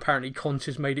Kane, apparently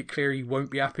Conte's made it clear he won't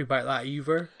be happy about that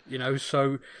either.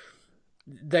 So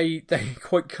they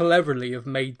quite cleverly have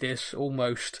made this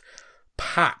almost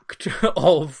pact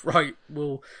of, right,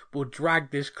 we'll drag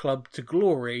this club to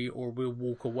glory or we'll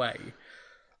walk away.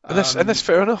 And that's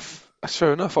fair enough. That's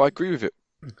fair enough. I agree with it.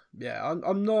 Yeah,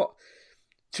 I'm not.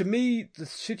 To me, the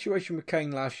situation with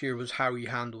Kane last year was how he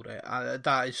handled it.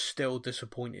 That is still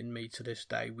disappointing me to this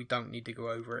day. We don't need to go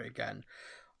over it again.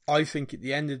 I think at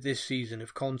the end of this season,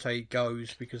 if Conte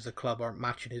goes because the club aren't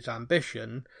matching his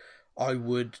ambition, I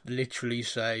would literally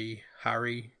say,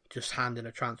 Harry, just hand in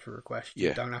a transfer request.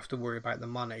 You don't have to worry about the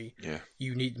money. Yeah.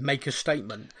 You need to make a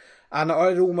statement. And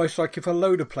I'd almost like, if a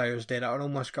load of players did it, I'd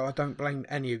almost go, I don't blame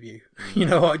any of you. You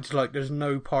know, I'd like, there's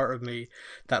no part of me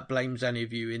that blames any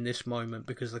of you in this moment,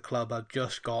 because the club have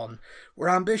just gone, we're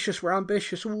ambitious.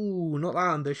 Ooh, not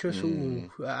that ambitious. Ooh.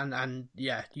 And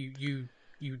yeah, you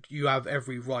have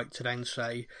every right to then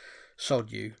say,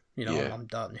 sod you. You know, I'm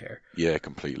done here. Yeah,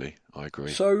 completely. I agree.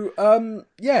 So,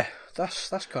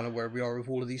 that's kind of where we are with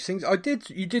all of these things.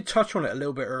 You did touch on it a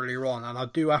little bit earlier on, and I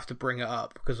do have to bring it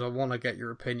up because I want to get your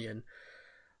opinion.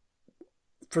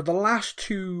 For the last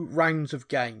 2 rounds of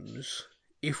games,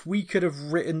 if we could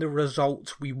have written the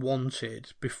results we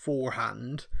wanted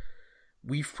beforehand,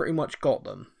 we've pretty much got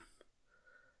them.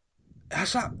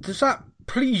 Does that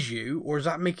please you, or is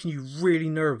that making you really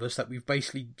nervous that we've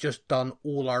basically just done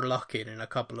all our luck in a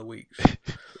couple of weeks?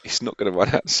 It's not going to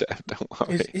run out, Sam, don't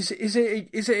worry. Is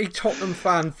it a Tottenham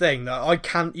fan thing that I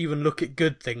can't even look at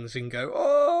good things and go,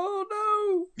 oh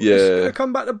no, it's going to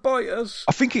come back to bite us?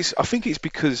 I think it's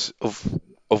because of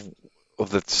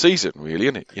the season, really,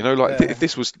 isn't it? You know, like if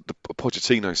this was the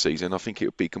Pochettino season, I think it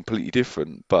would be completely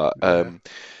different. But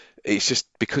it's just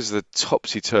because of the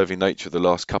topsy-turvy nature of the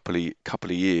last couple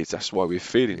of years. That's why we're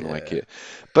feeling like it.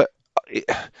 But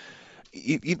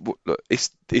look, it's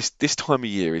this time of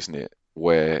year, isn't it,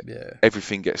 where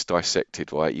everything gets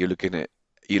dissected, right? You're looking at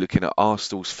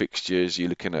Arsenal's fixtures. You're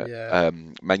looking at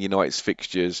Man United's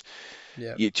fixtures.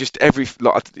 Yeah. You just I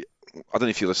don't know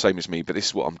if you're the same as me, but this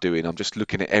is what I'm doing. I'm just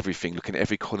looking at everything, looking at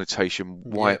every connotation.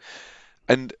 Why? Yeah.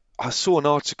 And I saw an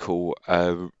article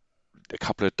a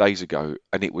couple of days ago,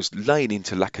 and it was laying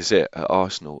into Lacazette at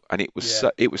Arsenal, and it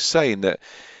was saying that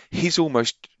he's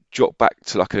almost dropped back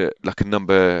to like a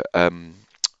number 10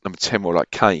 or like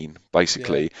Kane,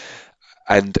 basically,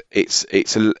 and it's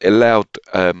allowed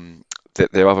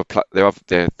that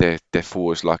their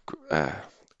forwards like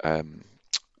I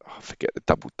forget the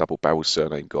double barrel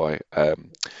surname guy,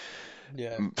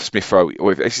 Smith Rowe.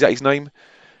 Is that his name?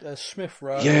 Smith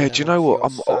Rowe. Yeah, do you know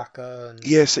what?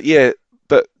 Yes,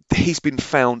 but he's been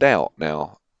found out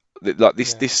now. Like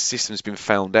this system's been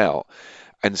found out,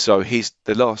 and so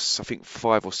the last, I think,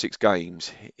 5 or 6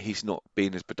 games, he's not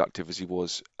been as productive as he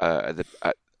was earlier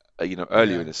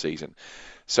in the season.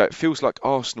 So it feels like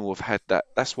Arsenal have had that.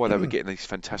 That's why they were getting these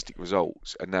fantastic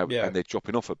results, and now and they're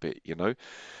dropping off a bit, you know.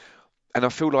 And I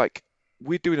feel like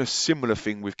we're doing a similar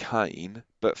thing with Kane,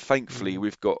 but thankfully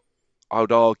we've got, I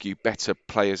would argue, better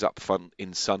players up front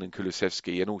in Son and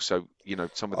Kulusevski, and also, you know,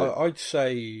 some of the. I'd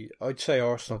say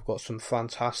Arsenal have got some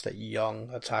fantastic young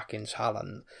attacking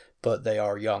talent, but they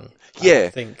are young. Yeah, I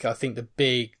think the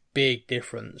big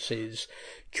difference is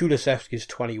Kulusevski's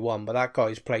 21, but that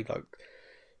guy's played like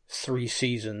 3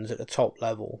 seasons at the top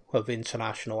level of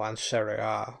international and Serie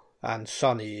A. And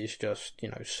Sonny is just,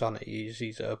 Sonny.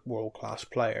 He's a world-class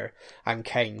player. And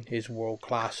Kane is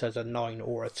world-class as a 9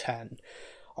 or a 10.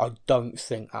 I don't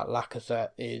think that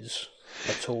Lacazette is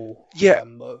at all. Yeah,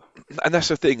 and that's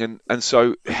the thing. And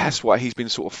so that's why he's been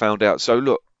sort of found out. So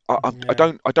look, I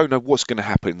don't know what's going to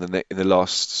happen in the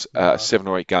last 7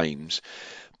 or 8 games.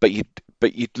 But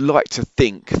you'd like to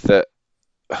think that,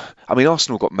 I mean,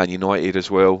 Arsenal got Man United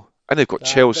as well. And they've got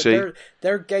Chelsea.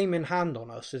 Their game in hand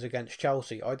on us is against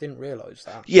Chelsea. I didn't realise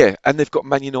that. Yeah, and they've got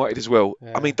Man United as well.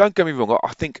 Yeah. I mean, don't get me wrong.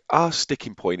 I think our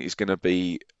sticking point is going to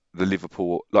be the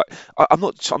Liverpool. Like, I'm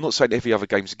not saying every other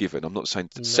game's a given. I'm not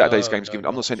saying Saturday's game's a given.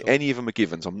 I'm not saying any of them are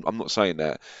givens. I'm not saying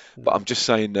that. No. But I'm just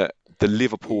saying that the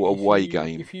Liverpool away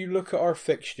game. If you look at our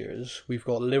fixtures, we've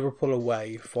got Liverpool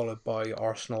away followed by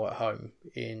Arsenal at home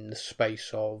in the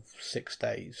space of 6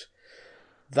 days.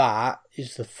 That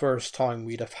is the first time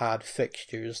we'd have had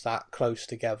fixtures that close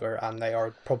together, and they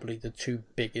are probably the 2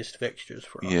 biggest fixtures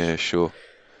for us. Yeah, sure.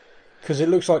 Because it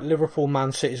looks like Liverpool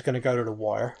Man City is going to go to the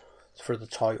wire for the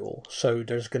title, so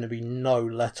there's going to be no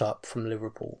let up from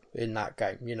Liverpool in that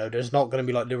game. You know, there's not going to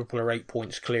be like Liverpool are 8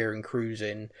 points clear and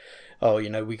cruising. Oh,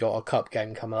 we got a cup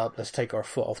game coming up, let's take our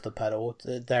foot off the pedal.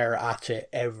 They're at it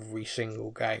every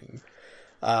single game.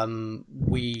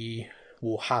 We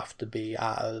will have to be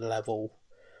at a level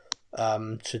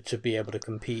to be able to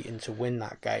compete and to win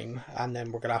that game, and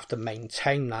then we're going to have to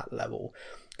maintain that level.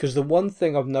 Because the one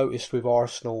thing I've noticed with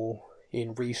Arsenal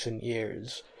in recent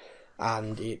years,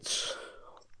 and it's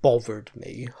bothered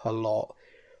me a lot,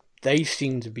 they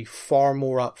seem to be far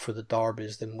more up for the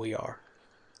derbies than we are.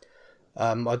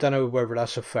 I don't know whether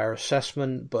that's a fair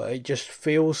assessment, but it just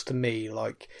feels to me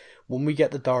like when we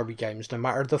get the derby games, no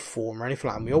matter the form or anything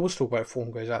like that, and we always talk about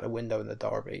form goes out the window in the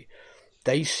derby,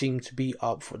 they seem to be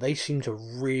up for it. They seem to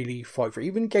really fight for it.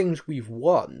 Even games we've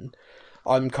won,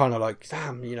 I'm kind of like,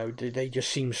 damn, you know, they just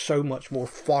seem so much more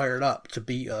fired up to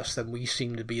beat us than we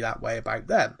seem to be that way about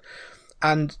them.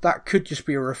 And that could just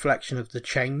be a reflection of the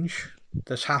change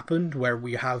that's happened, where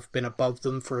we have been above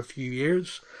them for a few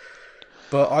years.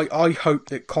 But I hope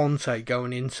that Conte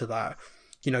going into that,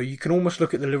 you know, you can almost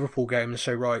look at the Liverpool game and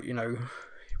say, right, you know,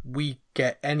 we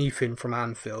get anything from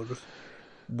Anfield,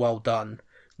 well done.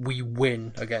 We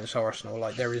win against Arsenal.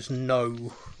 Like, there is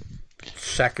no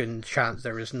second chance.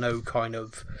 There is no kind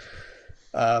of,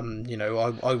 you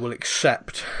know, I will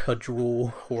accept a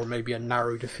draw or maybe a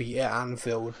narrow defeat at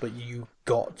Anfield, but you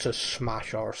got to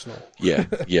smash Arsenal. Yeah,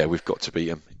 we've got to beat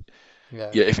them.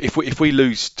 Yeah, if we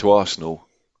lose to Arsenal,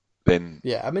 then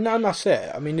yeah, I mean, and that's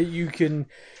it. I mean, you can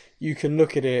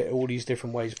look at it all these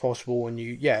different ways possible, and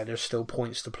there's still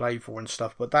points to play for and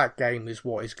stuff, but that game is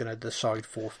what is going to decide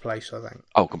fourth place, I think.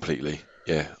 Oh, completely.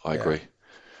 Yeah, I agree.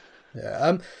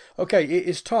 Yeah. Okay, it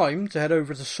is time to head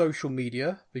over to social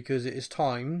media, because it is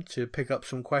time to pick up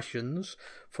some questions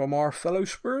from our fellow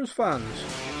Spurs fans.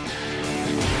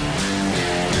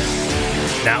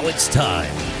 Now it's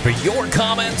time for your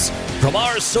comments from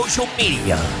our social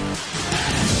media.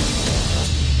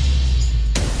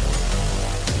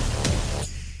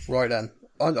 Right then,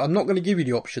 I'm not going to give you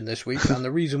the option this week, and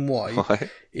the reason why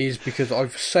is because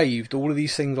I've saved all of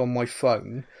these things on my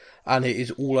phone, and it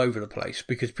is all over the place,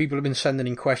 because people have been sending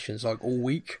in questions like all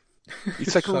week. You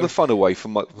take all the fun away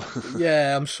from my...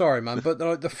 Yeah, I'm sorry, man, but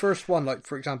the first one, like,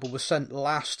 for example, was sent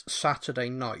last Saturday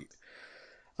night,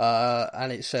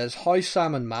 and it says, "Hi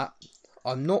Sam and Matt,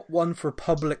 I'm not one for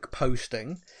public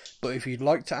posting, but if you'd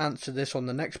like to answer this on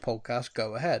the next podcast,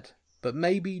 go ahead. But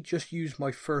maybe just use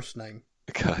my first name."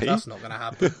 Okay. That's not going to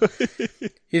happen.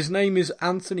 His name is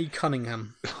Anthony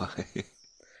Cunningham.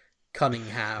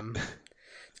 Cunningham,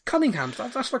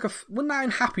 that's like wasn't that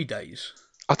in Happy Days?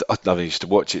 I never used to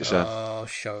watch it, so... Oh,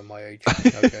 showing my age.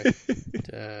 Okay.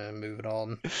 Moving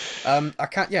on. I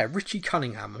can't... Yeah, Richie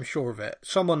Cunningham, I'm sure of it.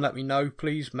 Someone let me know,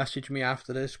 please. Message me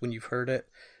after this when you've heard it.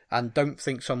 And don't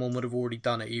think someone would have already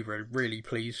done it either. Really,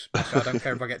 please. I don't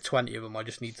care if I get 20 of them, I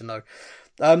just need to know.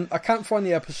 I can't find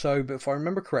the episode, but if I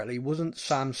remember correctly, wasn't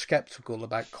Sam sceptical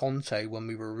about Conte when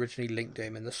we were originally linked to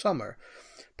him in the summer?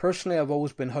 Personally, I've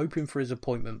always been hoping for his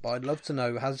appointment, but I'd love to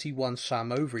know, has he won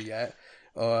Sam over yet?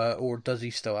 Or does he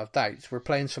still have doubts? We're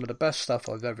playing some of the best stuff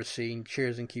I've ever seen.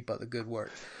 Cheers and keep up the good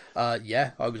work.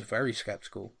 Yeah, I was very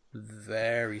sceptical.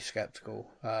 Very sceptical.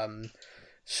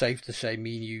 Safe to say,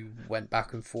 me and you went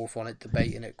back and forth on it,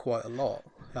 debating it quite a lot.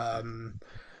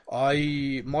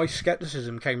 My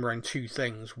scepticism came around two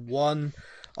things. One,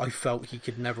 I felt he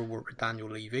could never work with Daniel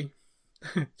Levy.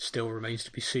 Still remains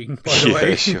to be seen, by the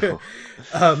way. Sure.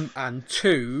 And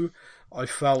two, I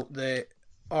felt that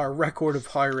our record of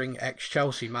hiring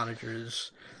ex-Chelsea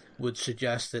managers would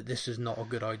suggest that this is not a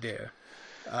good idea.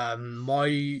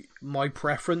 My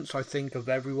preference, I think, of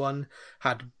everyone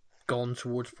had gone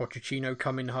towards Pochettino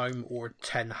coming home or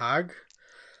Ten Hag.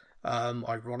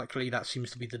 Ironically, that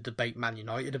seems to be the debate Man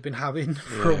United have been having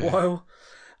for a while.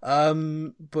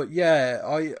 But yeah,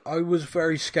 I was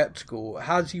very sceptical.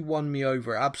 Has he won me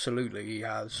over? Absolutely, he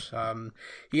has.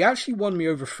 He actually won me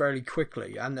over fairly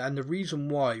quickly, and the reason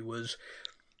why was,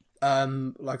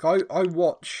 like I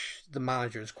watch the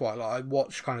managers quite a lot. I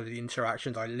watch kind of the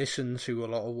interactions. I listen to a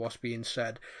lot of what's being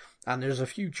said, and there's a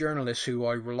few journalists who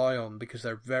I rely on because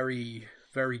they're very,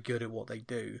 very good at what they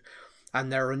do,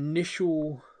 and their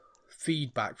initial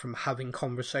feedback from having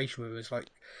conversation with him is like,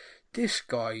 this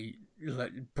guy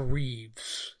like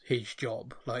breathes his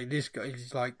job. Like, this guy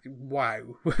is like, wow.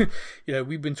 You know,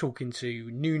 we've been talking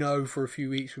to Nuno for a few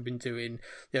weeks. We've been doing,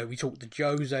 you know, we talked to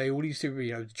Jose, all these different,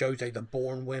 you know, Jose the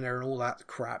born winner and all that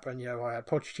crap. And, you know, I had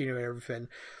Pochettino and everything.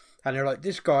 And they're like,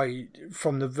 this guy,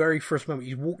 from the very first moment,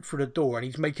 he's walked through the door and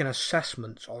he's making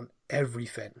assessments on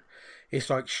everything. It's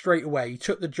like straight away, he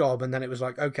took the job and then it was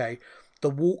like, okay, the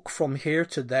walk from here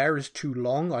to there is too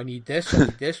long. I need this, I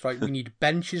need this. Like, we need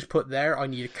benches put there. I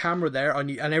need a camera there.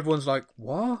 And everyone's like,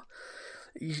 what?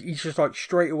 He's just like,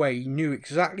 straight away, he knew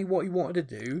exactly what he wanted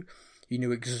to do. He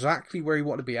knew exactly where he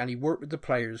wanted to be. And he worked with the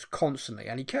players constantly.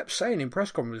 And he kept saying in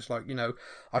press conferences, like, you know,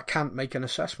 I can't make an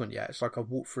assessment yet. It's like I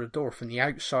walked through the door. From the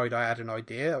outside, I had an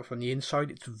idea. From the inside,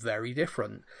 it's very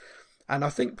different. And I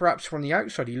think perhaps from the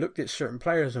outside, he looked at certain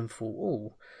players and thought,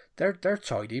 oh, they're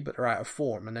tidy, but they're out of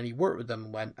form. And then he worked with them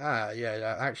and went,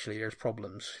 yeah, actually, there's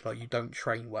problems. Like, you don't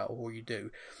train well, or you do.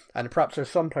 And perhaps there's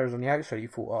some players on the outside you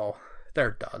thought, oh,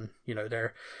 they're done. You know,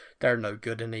 they're no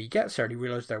good. And he gets there and he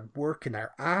realizes they're working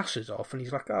their asses off, and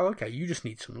he's like, oh, okay, you just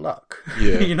need some luck.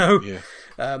 Yeah, you know? Yeah.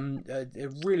 A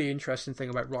really interesting thing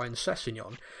about Ryan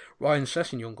Sessegnon. Ryan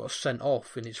Sessegnon got sent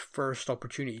off in his first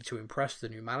opportunity to impress the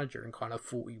new manager and kind of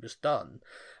thought he was done.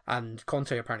 And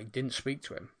Conte apparently didn't speak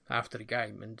to him after the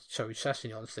game. And so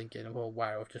Sessegnon's thinking, well,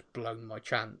 wow, I've just blown my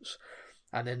chance.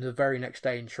 And then the very next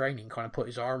day in training kind of put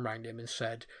his arm around him and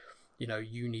said, you know,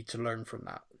 you need to learn from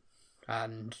that.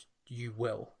 And you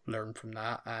will learn from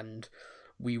that. And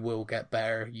we will get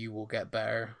better. You will get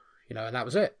better. You know, and that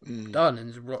was it. Done.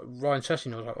 And Ryan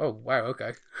Sessegnon was like, oh, wow,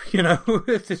 okay. You know,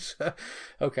 it's,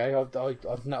 okay,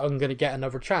 I'm going to get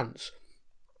another chance.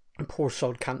 And poor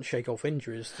sod can't shake off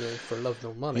injuries for love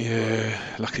nor money. Yeah,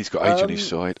 lucky he's got age on his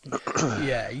side.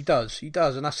 Yeah, he does,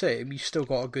 and that's it. He's still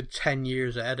got a good 10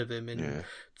 years ahead of him in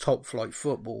top flight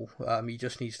football. He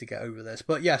just needs to get over this.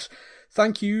 But yes,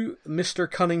 thank you, Mr.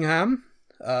 Cunningham.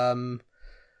 I'm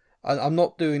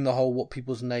not doing the whole what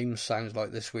people's names sounds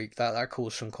like this week. That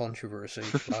caused some controversy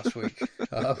last week.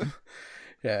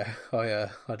 Yeah,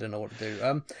 I don't know what to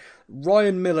do.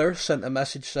 Ryan Miller sent a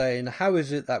message saying, how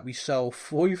is it that we sell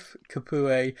Foyth,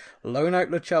 Capoue, loan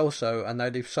out Lo Celso, and now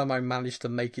they've somehow managed to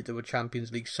make it to a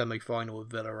Champions League semi-final with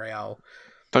Villarreal?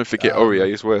 Don't forget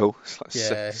Aurier as well. It's like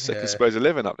yeah, second Spurs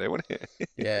 11 up there, wasn't it?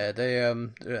 Yeah, they're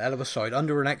a hell of a side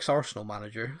under an ex-Arsenal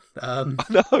manager. I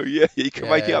know, yeah, you can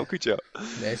make it up, could you?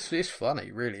 Yeah, it's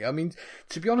funny, really. I mean,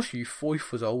 to be honest with you,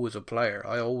 Foyth was always a player.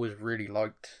 I always really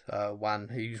liked Wan.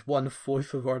 He's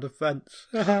 1/4 of our defence.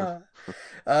 I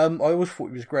always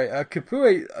thought he was great.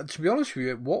 Capoue, to be honest with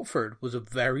you, at Watford was a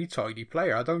very tidy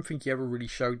player. I don't think he ever really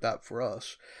showed that for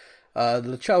us. The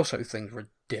Lo Celso thing's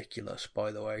ridiculous,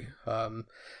 by the way.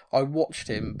 I watched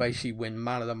him basically win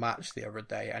man of the match the other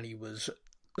day, and he was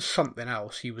something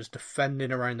else. He was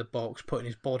defending around the box, putting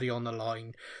his body on the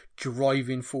line,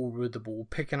 driving forward with the ball,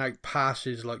 picking out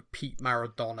passes like Pete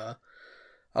Maradona.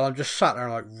 And I'm just sat there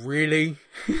like, really?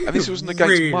 And this wasn't against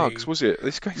really? Mugs, was it?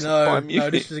 This against no,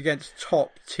 this is against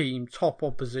top team, top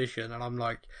opposition, and I'm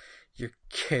like, you're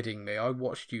kidding me. I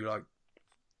watched you like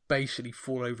basically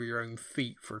fall over your own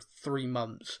feet for 3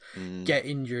 months, get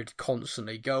injured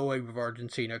constantly, go away with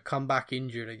Argentina, come back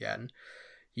injured again.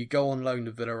 You go on loan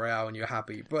to Villarreal and you're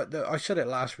happy. But I said it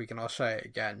last week and I'll say it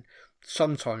again.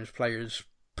 Sometimes players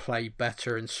play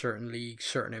better in certain leagues,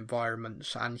 certain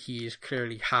environments, and he is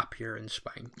clearly happier in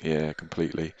Spain. Yeah,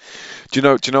 completely. Do you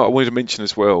know what I wanted to mention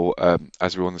as well,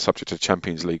 as we're on the subject of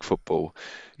Champions League football?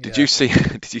 Did you see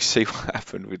what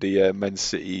happened with the Man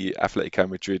City Atletico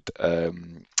Madrid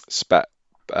spat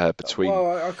between?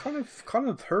 Well, I kind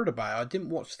of heard about it. I didn't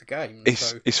watch the game.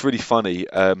 It's really funny.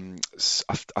 I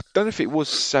don't know if it was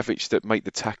Savic that made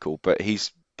the tackle, but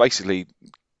he's basically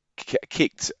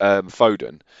kicked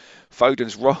Foden.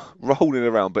 Foden's rolling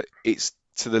around, but it's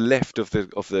to the left of the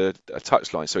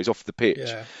touchline, so he's off the pitch.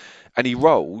 Yeah. And he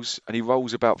rolls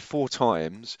about 4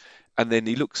 times, and then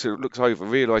he looks over,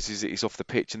 realises that he's off the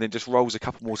pitch, and then just rolls a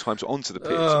couple more times onto the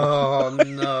pitch. Oh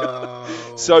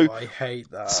no! So I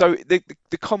hate that. So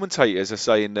the commentators are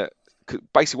saying that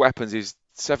basically what happens is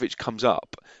Savic comes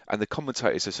up, and the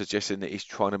commentators are suggesting that he's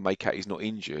trying to make out he's not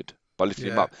injured by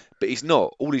lifting him up, but he's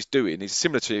not. All he's doing is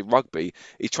similar to rugby.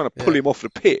 He's trying to pull him off the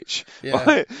pitch,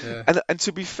 right? Yeah. And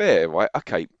to be fair, right?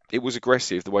 Okay, it was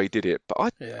aggressive the way he did it, but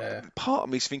part of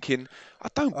me's thinking, I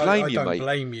don't blame you, mate. I don't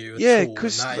blame you at all in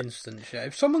that instance. Yeah.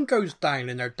 If someone goes down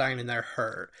and they're down and they're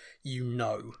hurt, you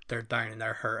know they're down and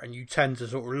they're hurt, and you tend to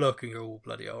sort of look and go, oh,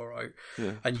 bloody all right,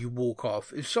 and you walk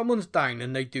off. If someone's down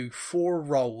and they do 4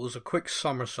 rolls, a quick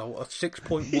somersault, a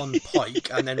 6.1 pike,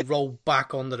 and then roll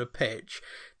back onto the pitch,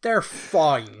 they're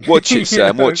fine. Watch it,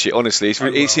 Sam. Watch it. Honestly,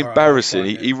 it's embarrassing.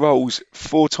 Right, he rolls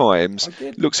 4 times,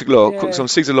 looks a lot,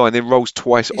 sees a line, then rolls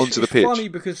twice onto the pitch. It's funny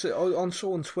because I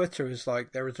saw on Twitter is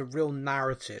like there is a real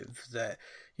narrative that,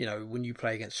 you know, when you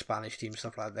play against Spanish teams,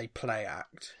 stuff like that, they play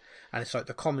act. And it's like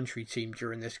the commentary team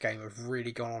during this game have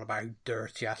really gone on about how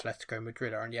dirty Atletico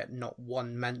Madrid are, and yet not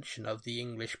one mention of the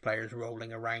English players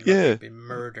rolling around like they've been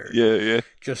murdered.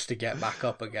 Just to get back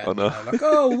up again. I know. You know, like,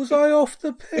 oh, was I off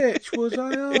the pitch? Was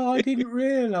I? Oh, I didn't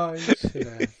realise.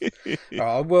 You know.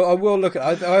 I will look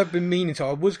at. I've been meaning to.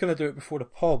 I was going to do it before the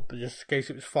pod, but just in case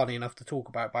it was funny enough to talk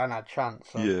about, but I hadn't had a chance.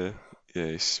 So. Yeah,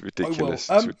 it's ridiculous.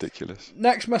 It's ridiculous.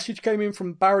 Next message came in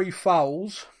from Barry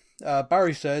Fowles.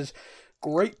 Barry says,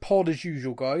 great pod as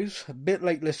usual, guys. A bit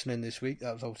late listening this week.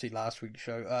 That was obviously last week's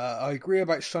show. I agree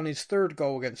about Sonny's 3rd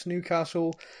goal against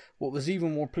Newcastle. What was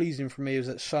even more pleasing for me is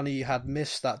that Sonny had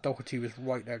missed that. Doherty was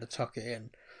right there to tuck it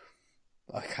in.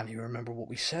 I can't even remember what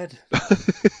we said.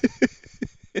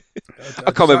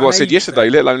 I can't remember what I said yesterday,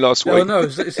 let alone last week. No,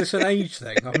 is this an age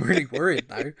thing? I'm really worried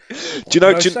now. Do you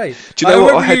know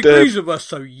what I had? Agrees with us,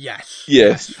 so yes,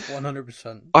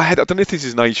 100%. I don't know if this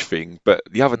is an age thing, but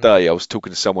the other day I was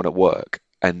talking to someone at work,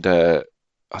 and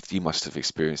you must have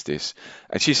experienced this,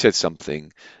 and she said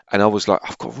something, and I was like,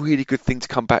 I've got a really good thing to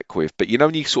come back with, but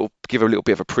when you sort of give a little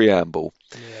bit of a preamble.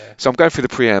 Yeah. So I'm going through the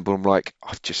preamble, I'm like,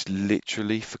 I've just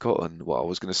literally forgotten what I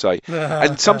was going to say.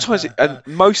 And sometimes, and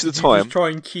most of the time... just try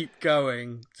and keep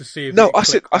going to see if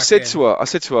I said to her,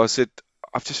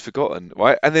 I've just forgotten,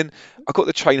 right? And then I got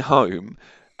the train home,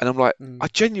 and I'm like, I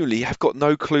genuinely have got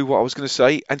no clue what I was going to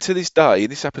say. And to this day,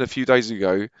 and this happened a few days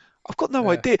ago, I've got no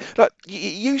idea. Like, it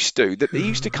used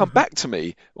to come back to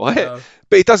me, right? No.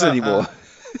 But it doesn't anymore.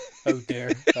 Oh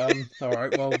dear. All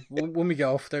right. Well, when we get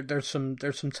off, there's some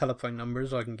telephone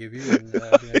numbers I can give you,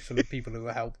 and some people who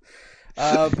will help.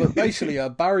 But basically,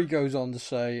 Barry goes on to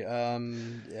say,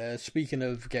 speaking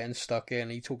of getting stuck in,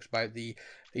 he talks about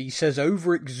he says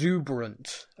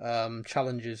over-exuberant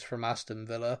challenges from Aston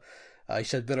Villa. He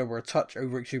said Villa were a touch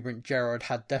over-exuberant. Gerrard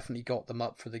had definitely got them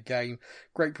up for the game.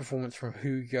 Great performance from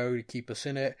Hugo to keep us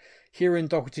in it. Hearing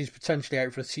Doherty's potentially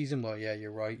out for the season, well, yeah,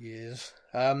 you're right, he is.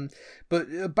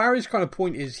 But Barry's kind of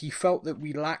point is he felt that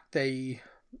we lacked a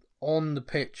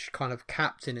on-the-pitch kind of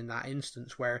captain in that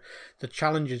instance where the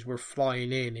challenges were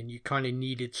flying in and you kind of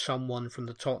needed someone from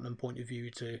the Tottenham point of view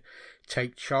to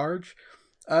take charge.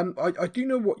 I do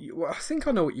know I think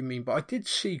I know what you mean, but I did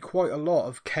see quite a lot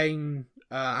of Kane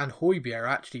and Højbjerg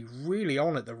actually really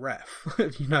on at the ref.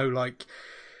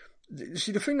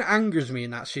 See, the thing that angers me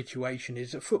in that situation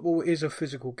is that football is a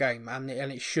physical game, and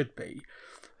it should be.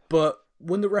 But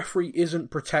when the referee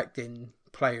isn't protecting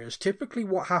players, typically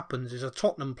what happens is a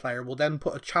Tottenham player will then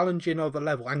put a challenge in of a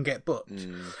level and get booked.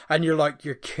 And you're like,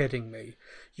 you're kidding me.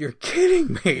 You're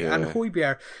kidding me. Yeah. And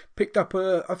Højbjerg picked up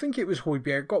I think it was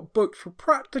Højbjerg, got booked for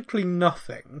practically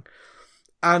nothing.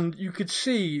 And you could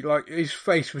see, like, his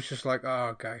face was just like, oh,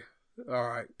 okay, all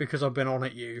right, because I've been on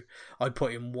at you, I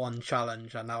put in one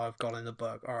challenge and now I've gone in the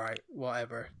book. All right,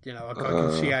 whatever. I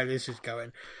can see how this is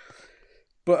going.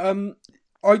 But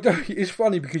it's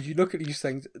funny because you look at these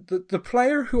things. The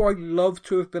player who I love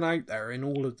to have been out there in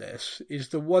all of this is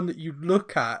the one that you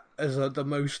look at as the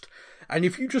most. And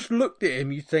if you just looked at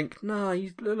him, you think, nah,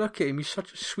 look at him, he's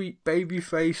such a sweet baby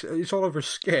face. It's Oliver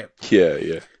Skipp.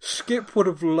 Yeah. Skipp would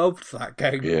have loved that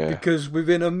game because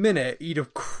within a minute, he'd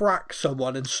have cracked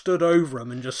someone and stood over him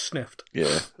and just sniffed.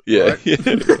 Yeah.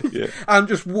 And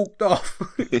just walked off.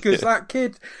 Because that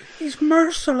kid, he's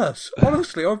merciless.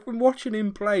 Honestly, I've been watching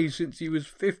him play since he was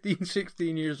 15,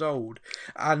 16 years old.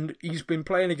 And he's been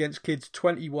playing against kids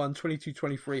 21, 22,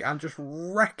 23 and just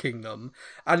wrecking them.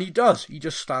 And he does. He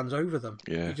just stands over them.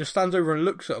 Yeah. He just stands over and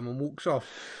looks at them and walks off.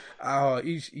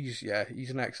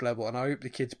 He's next level, and I hope the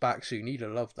kid's back soon. He'd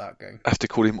have loved that game. I have to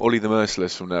call him Ollie the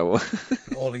Merciless from now on.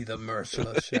 Ollie the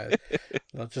Merciless, yeah.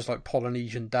 Just like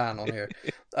Polynesian Dan on here.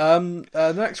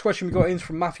 The next question we got in is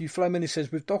from Matthew Fleming. He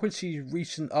says, with Doherty's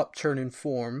recent upturn in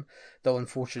form, though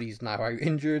unfortunately he's now out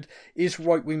injured, is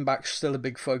right wing back still a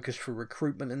big focus for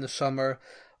recruitment in the summer?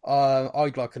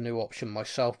 I'd like a new option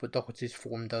myself, but Doherty's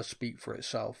form does speak for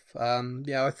itself.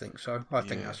 Yeah, I think so. I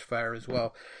think that's fair as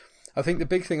well. I think the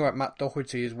big thing about Matt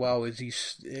Doherty as well is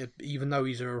even though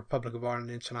he's a Republic of Ireland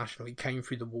international, he came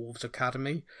through the Wolves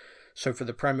Academy. So for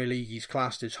the Premier League, he's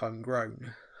classed as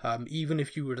homegrown. Even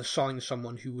if you were to sign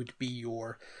someone who would be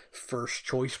your first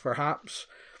choice, perhaps,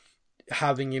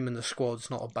 having him in the squad's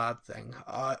not a bad thing.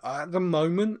 At the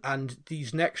moment, and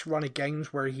these next run of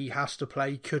games where he has to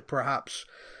play could perhaps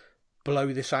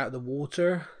blow this out of the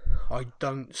water. I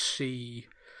don't see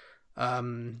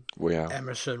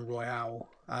Emerson Royale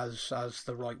as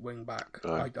the right wing back.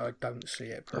 No. I don't see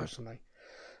it personally.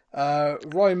 No.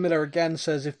 Ryan Miller again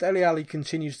says, if Dele Alli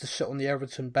continues to sit on the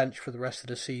Everton bench for the rest of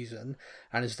the season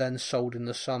and is then sold in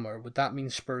the summer, would that mean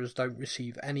Spurs don't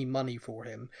receive any money for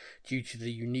him due to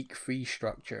the unique fee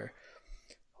structure?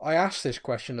 I asked this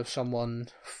question of someone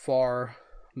far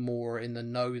more in the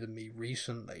know than me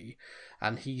recently,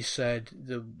 and he said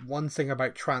the one thing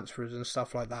about transfers and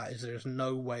stuff like that is there's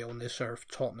no way on this earth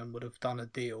Tottenham would have done a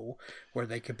deal where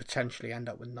they could potentially end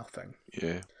up with nothing.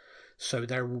 Yeah. So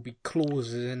there will be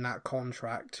clauses in that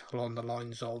contract along the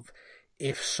lines of,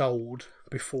 if sold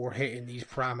before hitting these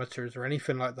parameters or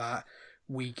anything like that,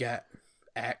 we get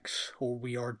X or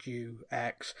we are due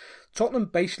X. Tottenham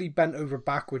basically bent over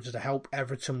backwards to help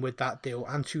Everton with that deal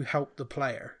and to help the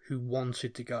player who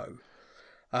wanted to go.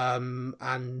 But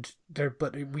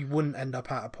we wouldn't end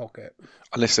up out of pocket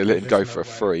unless they let him go for a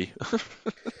free.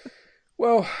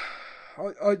 Well,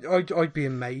 I'd be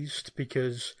amazed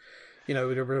because you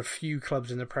know, there were a few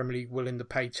clubs in the Premier League willing to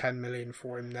pay 10 million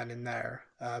for him then and there.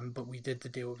 But we did the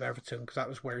deal with Everton because that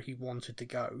was where he wanted to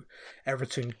go.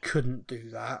 Everton couldn't do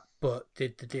that, but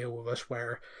did the deal with us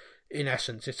where, in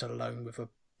essence, it's a loan with a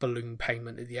balloon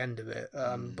payment at the end of it.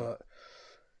 But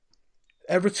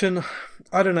Everton,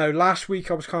 I don't know. Last week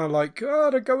I was kind of like,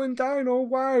 oh, they're going down. Oh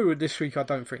wow! And this week I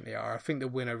don't think they are. I think the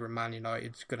win over Man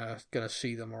United's gonna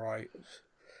see them all right.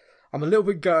 I'm a little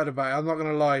bit gutted about it. I'm not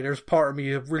gonna lie. There's part of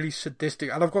me really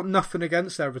sadistic, and I've got nothing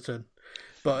against Everton,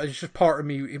 but it's just part of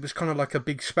me. It was kind of like a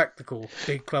big spectacle,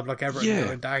 big club like Everton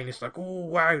going down. It's like, oh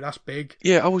wow, that's big.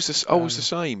 Yeah, I was the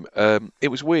same. It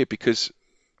was weird because,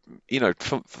 you know,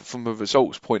 from a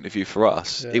results point of view for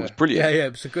us, it was brilliant. Yeah,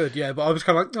 it was good. Yeah, but I was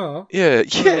kind of like, oh. Yeah,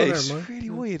 it's really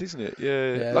weird, isn't it?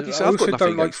 Yeah. Like you said, I also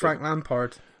don't like Frank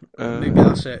Lampard. Maybe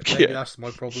that's it. Maybe that's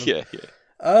my problem. Yeah.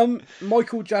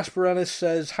 Michael Jasperenis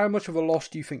says, how much of a loss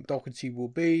do you think Doherty will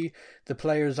be? The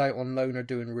players out on loan are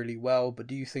doing really well, but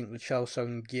do you think Lo Celso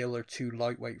and Gil are too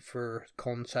lightweight for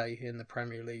Conte in the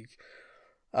Premier League?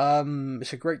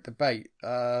 It's a great debate.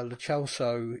 Lo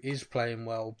Celso is playing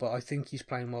well, but I think he's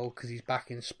playing well because he's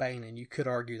back in Spain, and you could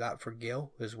argue that for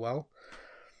Gil as well.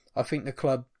 I think the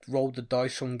club rolled the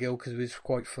dice on Gil because of his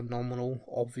quite phenomenal,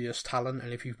 obvious talent,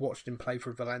 and if you've watched him play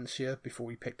for Valencia before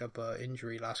he picked up an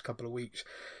injury last couple of weeks,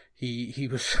 he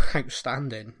was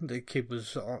outstanding. The kid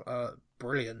was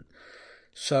brilliant.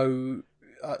 So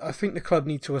I think the club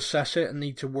need to assess it and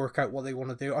need to work out what they want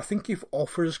to do. I think if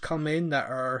offers come in that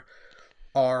are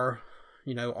our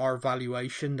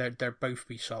valuation, they'll both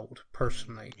be sold,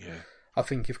 personally. Yeah. I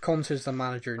think if Conte's the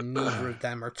manager, neither of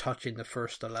them are touching the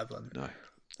first 11. No.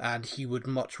 And he would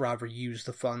much rather use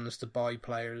the funds to buy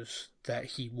players that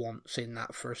he wants in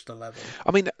that first 11.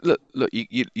 I mean, look.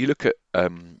 You look at Lo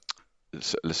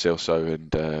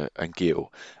Celso and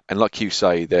Gil, and like you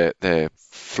say, they're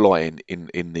flying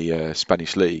in the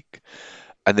Spanish league,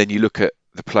 and then you look at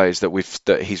the players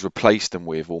that he's replaced them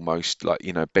with, almost like,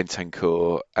 you know,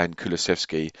 Bentancur and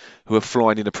Kulusevski, who are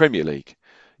flying in the Premier League.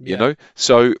 You know,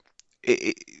 so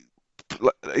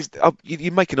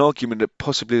you make an argument that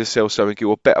possibly the Celso and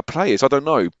Gil are better players. I don't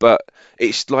know, but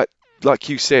it's like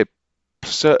you said,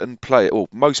 certain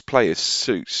most players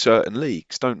suit certain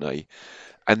leagues, don't they?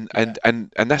 And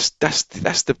that's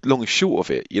the long and short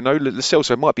of it. You know, Lo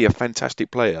Celso might be a fantastic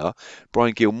player,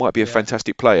 Bryan Gil might be a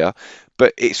fantastic player,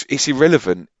 but it's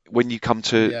irrelevant when you come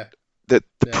to the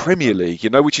Premier League. You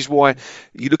know, which is why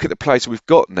you look at the players we've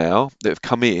got now that have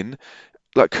come in.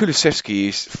 Like Kulusevski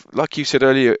is, like you said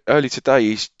earlier today,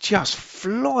 he's just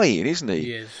flying, isn't he?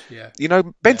 He is, yeah. You know,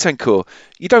 Bentancur,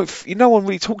 no one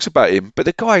really talks about him, but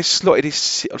the guy is slotted in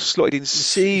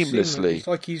seamlessly. It's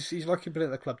like he's like he's been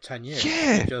at the club 10 years.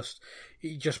 Yeah.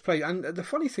 He just played, and the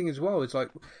funny thing as well is,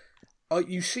 like,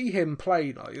 you see him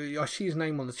play. Like, I see his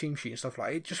name on the team sheet and stuff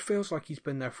like that. It just feels like he's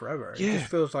been there forever. Yeah. It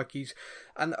just feels like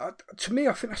and to me,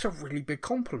 I think that's a really big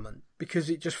compliment, because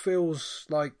it just feels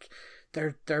like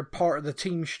they're part of the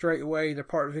team straight away. They're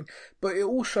part of it, but it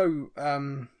also,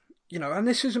 you know, and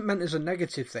this isn't meant as a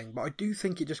negative thing, but I do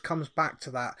think it just comes back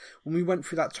to that when we went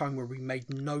through that time where we made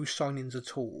no signings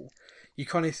at all. You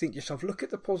kind of think to yourself, look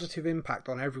at the positive impact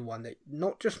on everyone, that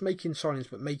not just making signings,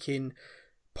 but making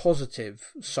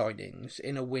positive signings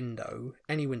in a window,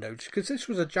 any window, because this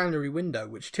was a January window,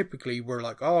 which typically we're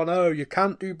like, oh no, you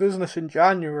can't do business in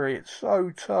January, it's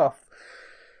so tough.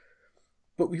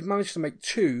 But we've managed to make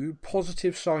 2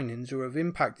 positive signings who have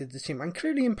impacted the team and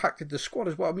clearly impacted the squad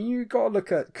as well. I mean, you've got to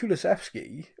look at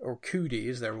Kulusevski, or Kudi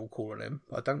as they're all calling him.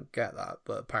 I don't get that,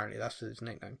 but apparently that's his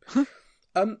nickname.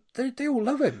 They all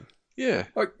love him. Yeah.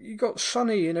 Like, you got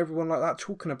Sonny and everyone like that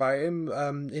talking about him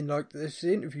in, like, this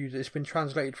interview that's been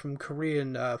translated from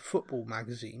Korean football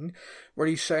magazine, where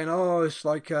he's saying, oh, it's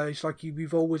like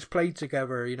we've always played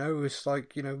together, you know, it's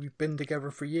like, you know, we've been together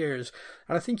for years.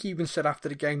 And I think he even said after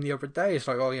the game the other day, it's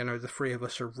like, oh, you know, the 3 of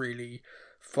us are really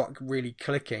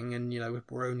clicking, and, you know,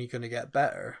 we're only going to get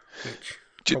better, which...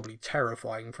 probably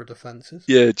terrifying for defences.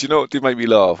 Yeah, do you know what did make me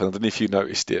laugh? And I don't know if you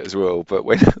noticed it as well, but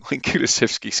when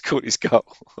Kulusevski scored his goal...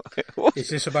 Is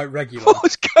this about Reguilon?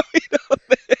 What's going on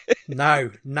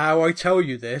there? Now I tell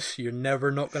you this, you're never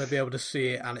not going to be able to see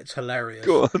it, and it's hilarious.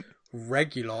 Go on.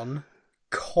 Reguilon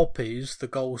copies the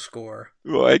goal scorer.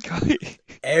 Right, okay.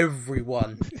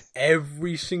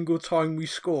 every single time we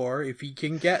score, if he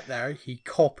can get there, he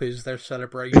copies their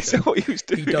celebration. Is that what he was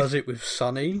doing? He does it with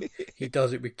Sonny, he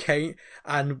does it with Kane,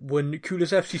 and when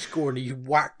Kulusevski scored, he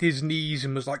whacked his knees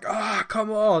and was like,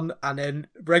 come on, and then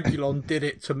Reguilon did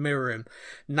it to mirror him.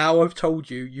 Now I've told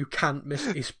you, you can't miss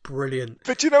it. It's brilliant.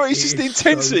 But you know, it's just the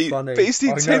intensity. So funny. But it's the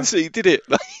intensity, did it?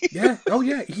 Yeah, oh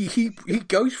yeah, he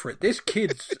goes for it. This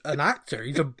kid's an actor.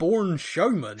 He's a born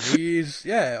showman. He is,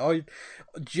 I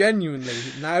genuinely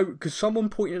now, because someone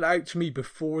pointed out to me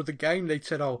before the game, they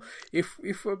said, if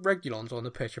Reguilon's on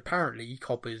the pitch, apparently he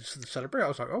copies the celebration. I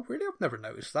was like, oh really? I've never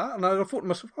noticed that. And I thought to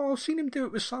myself, I've seen him do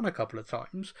it with Son a couple of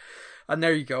times. And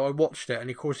there you go. I watched it, and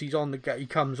of course he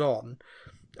comes on.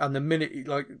 And the minute,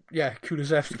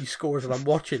 Kulusevski scores and I'm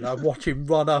watch him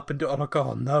run up and do it. I'm like,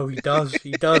 oh no, he does,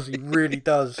 he really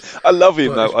does. I love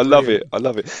him though. I love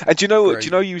it. And do you know what? Do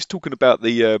you know you was talking about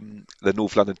the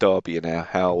North London derby and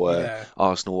how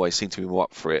Arsenal always seem to be more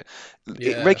up for it.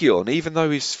 Yeah. Reguilon, even though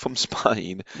he's from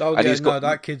Spain,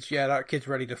 that kid's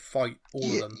ready to fight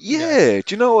all of them. Yeah,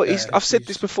 do you know what? I've said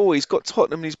this before. He's got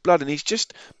Tottenham in his blood, and he's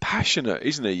just passionate,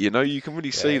 isn't he? You know, you can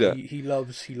really see that. He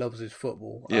loves his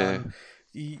football. Yeah.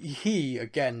 He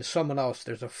again, someone else.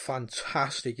 There's a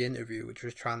fantastic interview which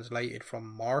was translated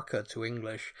from Marca to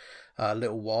English a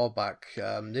little while back.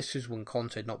 This is when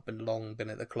Conte had not been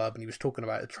at the club, and he was talking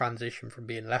about the transition from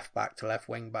being left back to left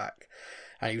wing back.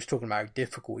 And he was talking about how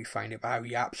difficult he found it, but how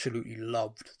he absolutely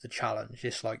loved the challenge.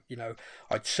 It's like,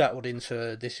 I'd settled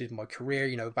into, this is my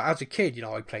career, but as a kid,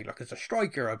 I played like as a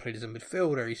striker, I played as a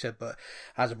midfielder, he said, but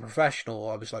as a professional,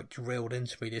 I was like drilled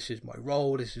into me, this is my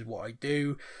role, this is what I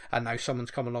do. And now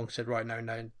someone's come along and said, right,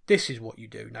 no, this is what you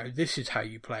do. Now, this is how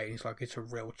you play. And it's like, it's a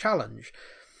real challenge.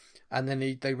 And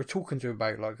then they were talking to him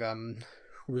about like,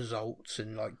 results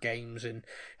and like games, and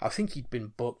I think he'd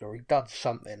been booked or he'd done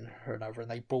something or another,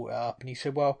 and they brought it up, and he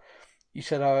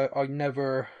said, I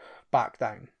never back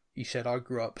down. He said, I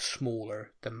grew up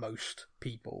smaller than most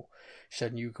people. He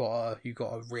said, you gotta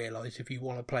realise if you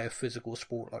want to play a physical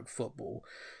sport like football,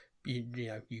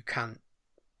 you can't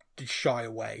shy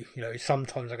away.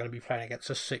 Sometimes I'm going to be playing against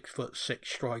a 6'6"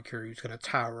 striker who's going to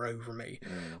tower over me.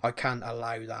 I can't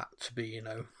allow that to be,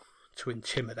 to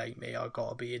intimidate me. I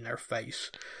gotta be in their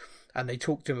face. And they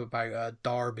talked to him about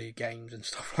derby games and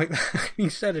stuff like that. He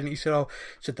said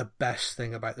the best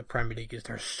thing about the Premier League is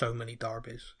there's so many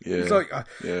derbies. Yeah.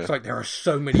 It's like there are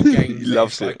so many games. He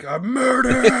loves it. Like a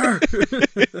murder.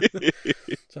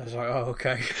 So I was like, oh,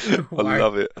 okay. Wow. I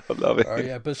love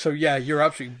it. But you're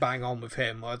absolutely bang on with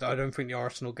him. I don't think the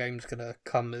Arsenal game's gonna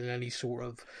come in any sort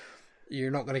of.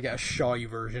 You're not gonna get a shy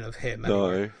version of him.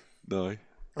 Anyway. No.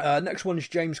 Next one is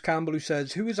James Campbell, who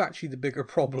says, who is actually the bigger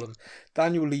problem,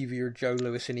 Daniel Levy or Joe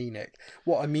Lewis and ENIC?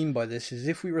 What I mean by this is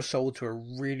if we were sold to a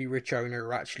really rich owner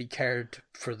who actually cared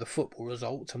for the football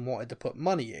results and wanted to put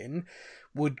money in,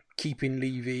 would keeping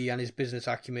Levy and his business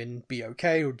acumen be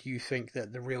okay, or do you think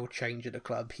that the real change at the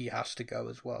club, he has to go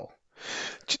as well?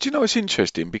 Do you know it's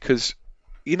interesting? Because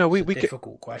we get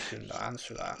difficult question to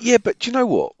answer that. Yeah, but do you know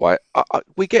what? Right,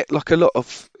 we get like a lot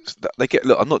of they get.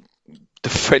 Look, I'm not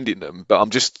defending them, but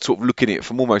I'm just sort of looking at it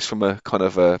from a kind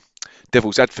of a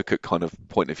devil's advocate kind of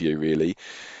point of view, really.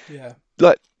 Yeah.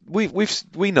 Like we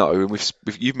know, and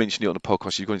you've mentioned it on the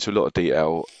podcast. You've gone into a lot of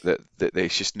detail that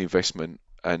it's just an investment,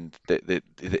 and that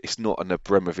it's not an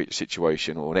Abramovich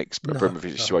situation or an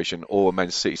ex-Abramovich situation or a Man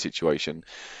City situation.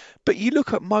 But you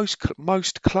look at most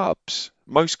clubs,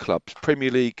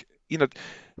 Premier League,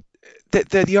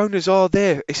 the owners are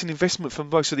there. It's an investment for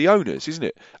most of the owners, isn't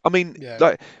it? I mean,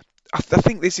 I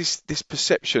think there's this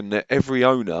perception that every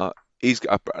owner is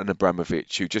an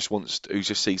Abramovich who just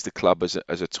sees the club as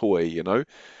a toy, and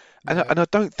I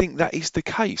don't think that is the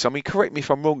case. I mean, correct me if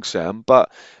I'm wrong, Sam,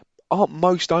 but aren't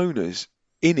most owners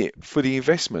in it for the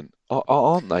investment,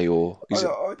 aren't they? Or is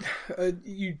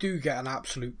you do get an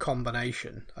absolute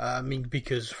combination. I mean,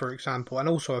 because, for example, and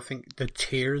also I think the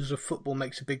tiers of football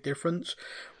makes a big difference.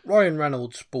 Ryan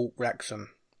Reynolds bought Wrexham.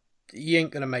 He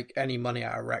ain't going to make any money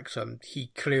out of Wrexham.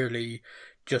 He clearly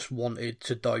just wanted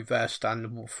to divest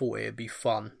and thought it'd be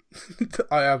fun.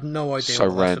 I have no idea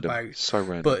what that's about. So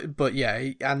random. But yeah,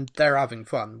 and they're having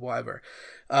fun, whatever.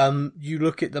 You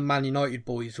look at the Man United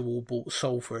boys who all bought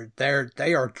Salford.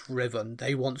 They are driven.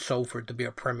 They want Salford to be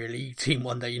a Premier League team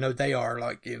one day. They are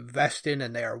like investing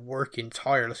and they are working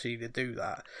tirelessly to do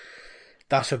that.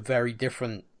 That's a very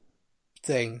different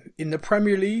thing. In the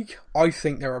Premier League, I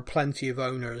think there are plenty of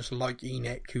owners like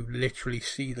ENIC who literally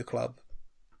see the club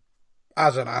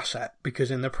as an asset,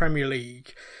 because in the Premier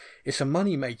League, it's a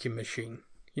money-making machine.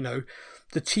 You know,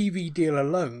 the TV deal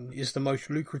alone is the most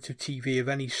lucrative TV of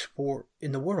any sport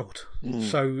in the world.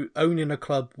 So owning a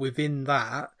club within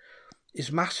that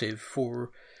is massive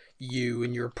for you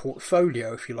and your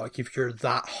portfolio, if you like. If you're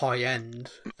that high end,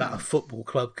 that a football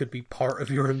club could be part of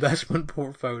your investment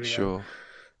portfolio. Sure.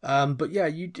 But yeah,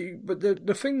 you do. But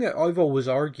the thing that I've always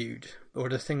argued, or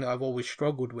the thing that I've always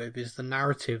struggled with, is the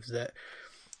narrative that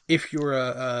if you're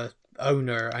a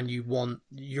owner and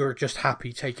you're just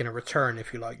happy taking a return,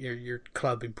 if you like, your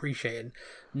club appreciating,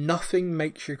 nothing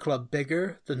makes your club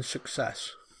bigger than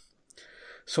success.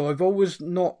 So I've always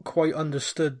not quite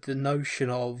understood the notion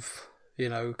of, you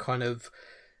know, kind of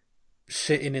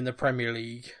sitting in the Premier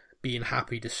League, being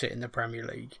happy to sit in the Premier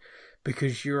League,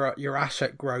 because your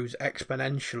asset grows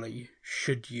exponentially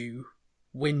should you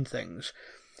win things.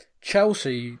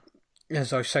 Chelsea,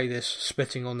 as I say this,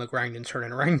 spitting on the ground and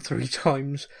turning around 3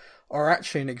 times, are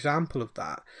actually an example of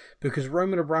that, because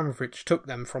Roman Abramovich took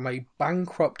them from a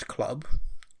bankrupt club,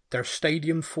 their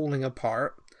stadium falling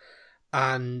apart,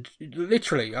 and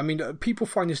literally, I mean, people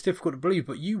find this difficult to believe,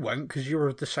 but you won't because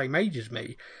you're the same age as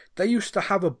me. They used to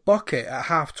have a bucket at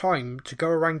half time to go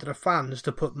around to the fans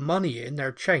to put money in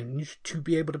their change to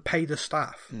be able to pay the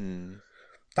staff.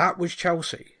 That was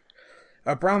Chelsea.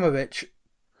 Abramovich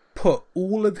put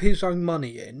all of his own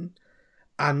money in,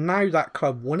 and now that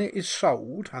club, when it is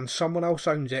sold and someone else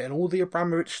owns it and all the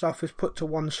Abramovich stuff is put to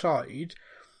one side,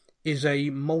 is a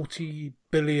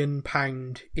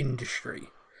multi-billion-pound industry.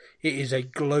 It is a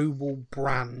global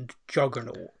brand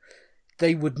juggernaut.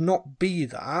 They would not be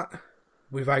that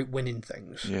without winning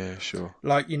things. Yeah, sure.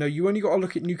 Like, you know, you only got to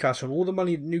look at Newcastle. All the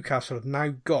money that Newcastle have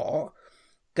now got,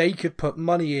 they could put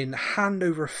money in hand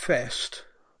over fist,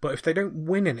 but if they don't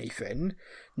win anything,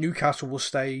 Newcastle will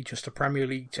stay just a Premier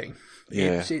League team.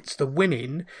 Yeah. It's the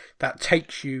winning that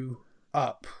takes you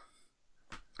up.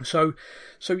 So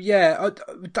yeah,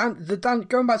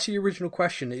 going back to the original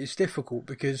question, it's difficult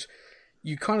because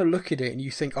you kind of look at it and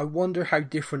you think, I wonder how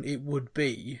different it would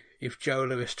be if Joe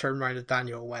Lewis turned around to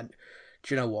Daniel and went,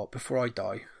 do you know what, before I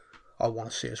die, I want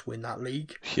to see us win that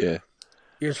league. Yeah.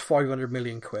 Here's 500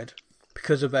 million quid.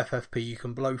 Because of FFP, you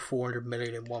can blow 400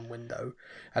 million in one window,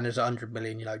 and there's 100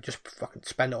 million, you know, just fucking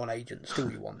spend it on agents, do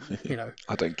what you want, you know.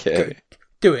 I don't care.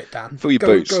 Do it, Dan. Fill your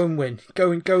boots. Go and win.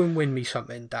 Go and win me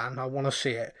something, Dan. I want to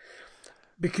see it.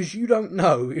 Because you don't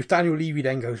know if Daniel Levy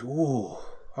then goes, ooh,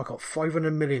 I got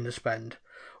 500 million to spend.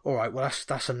 All right, well,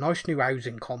 that's a nice new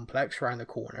housing complex around the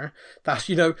corner. That's,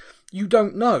 you know, you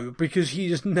don't know because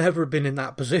he's never been in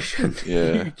that position.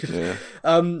 Yeah, yeah.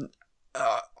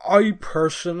 I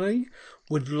personally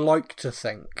would like to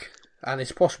think, and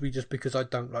it's possibly just because I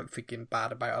don't like thinking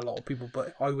bad about a lot of people,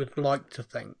 but I would like to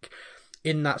think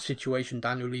in that situation,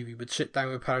 Daniel Levy would sit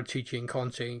down with Paratici and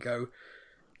Conte and go,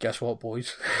 guess what,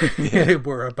 boys?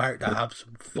 We're about to have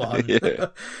some fun. Yeah.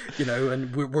 You know,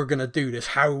 and we're going to do this.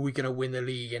 How are we going to win the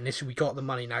league? And we got the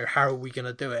money now. How are we going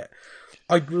to do it?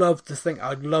 I'd love to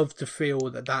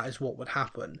feel that is what would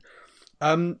happen.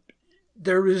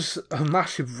 There is a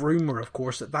massive rumour, of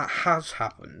course, that has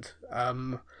happened.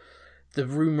 The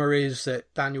rumour is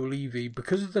that Daniel Levy,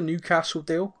 because of the Newcastle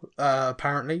deal,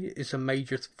 apparently is a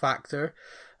major factor.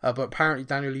 But apparently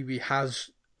Daniel Levy has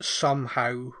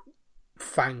somehow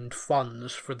found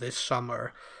funds for this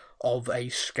summer of a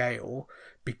scale,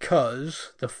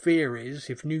 because the fear is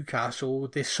if Newcastle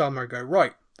this summer go,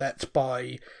 right, let's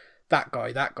buy that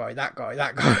guy,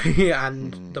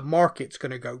 and the market's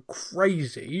going to go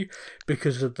crazy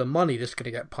because of the money that's going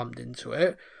to get pumped into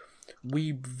it,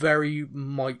 we very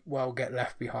might well get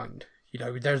left behind. You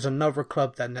know, there's another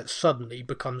club then that suddenly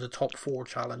becomes a top 4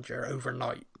 challenger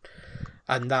overnight,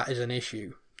 and that is an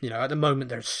issue. You know, at the moment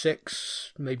there's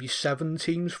 6, maybe 7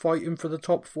 teams fighting for the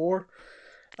top 4,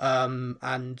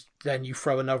 and then you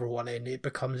throw another one in, it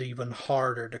becomes even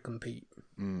harder to compete.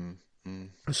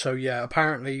 So yeah,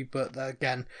 apparently, but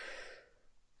again,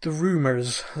 the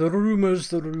rumours.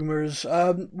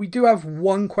 We do have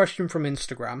one question from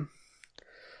Instagram,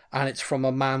 and it's from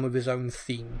a man with his own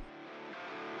theme.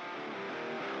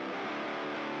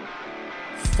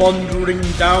 Thundering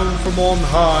down from on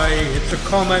high, it's a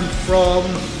comment from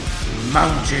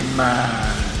Mountain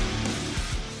Man.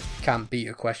 Can't beat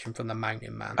a question from the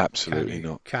Mountain Man. Absolutely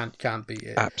not. Can't beat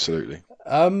it. Absolutely.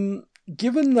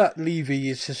 Given that Levy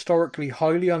is historically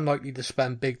highly unlikely to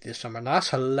spend big this summer, now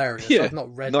that's hilarious. Yeah, I've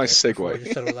not read nice it before I segue.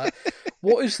 just said all that.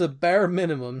 What is the bare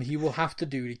minimum he will have to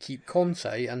do to keep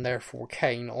Conte and therefore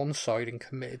Kane on side and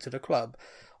committed to the club?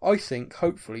 I think,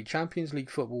 hopefully, Champions League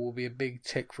football will be a big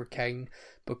tick for Kane,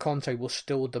 but Conte will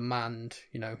still demand,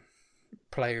 you know,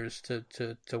 players to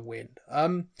win.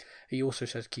 He also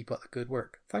says, keep up the good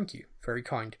work. Thank you. Very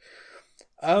kind.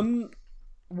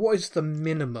 what is the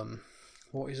minimum?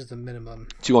 What is the minimum?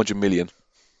 200 million.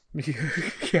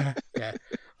 yeah.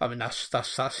 I mean, that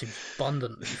seems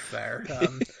abundantly fair.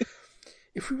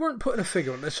 If we weren't putting a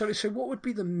figure on this, so what would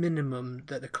be the minimum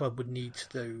that the club would need to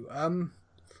do?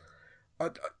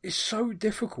 It's so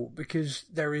difficult because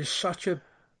there is such a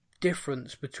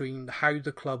difference between how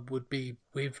the club would be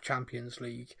with Champions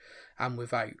League and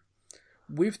without.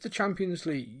 With the Champions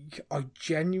League, I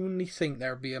genuinely think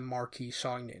there'll be a marquee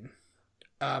signing.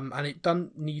 And it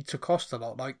doesn't need to cost a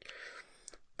lot. Like,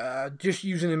 just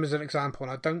using him as an example,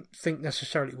 and I don't think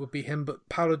necessarily it would be him, but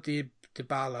Paulo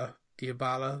Dybala,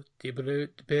 the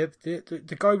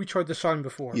guy we tried to sign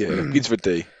before. Yeah, begins with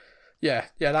D. Yeah,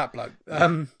 that bloke.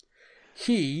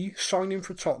 He signed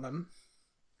for Tottenham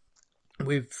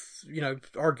with,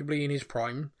 arguably in his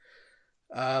prime,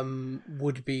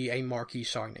 would be a marquee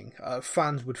signing.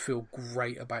 Fans would feel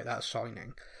great about that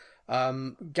signing.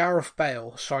 Gareth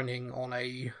Bale signing on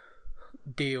a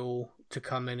deal to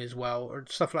come in as well, or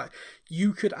stuff like that.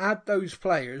 You could add those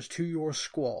players to your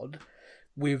squad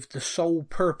with the sole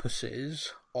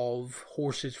purposes of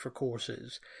horses for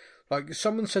courses. Like,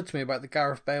 someone said to me about the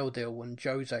Gareth Bale deal when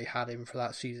Jose had him for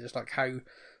that season. It's like how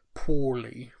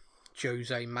poorly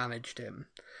Jose managed him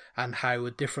and how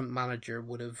a different manager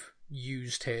would have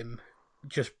used him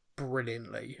just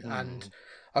brilliantly. And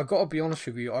I've got to be honest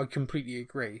with you, I completely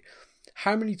agree.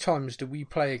 How many times do we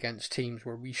play against teams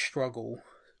where we struggle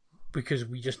because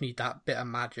we just need that bit of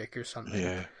magic or something?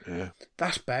 Yeah.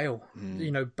 That's Bale.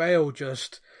 Bale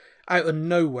just out of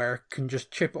nowhere can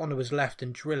just chip it onto his left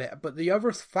and drill it. But the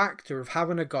other factor of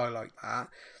having a guy like that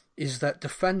is that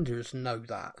defenders know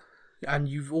that. And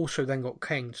you've also then got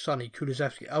Kane, Sonny,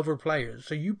 Kulusevski, other players.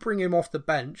 So you bring him off the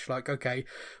bench, like, okay,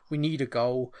 we need a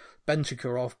goal,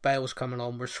 Bentancur off, Bale's coming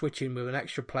on, we're switching with an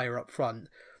extra player up front.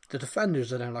 The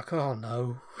defenders are then like, oh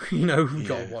no, we've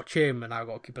got to watch him, and I've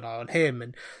got to keep an eye on him.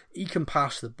 And he can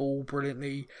pass the ball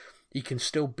brilliantly. He can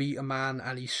still beat a man,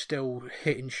 and he's still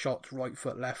hitting shots right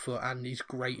foot, left foot, and he's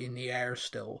great in the air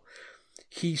still.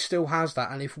 He still has that.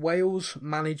 And if Wales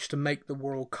manage to make the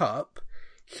World Cup,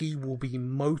 he will be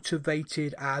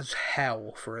motivated as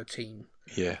hell for a team.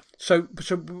 Yeah. So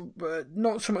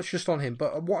not so much just on him,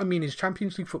 but what I mean is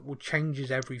Champions League football changes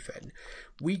everything.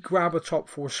 We grab a top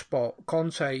 4 spot.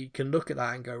 Conte can look at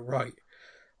that and go, right,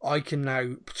 I can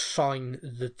now sign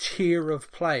the tier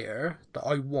of player that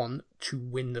I want to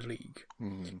win the league.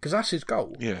 Because that's his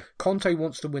goal. Yeah. Conte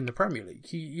wants to win the Premier League.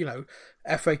 He,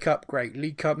 FA Cup, great.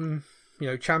 League Cup,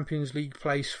 Champions League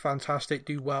place, fantastic,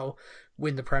 do well,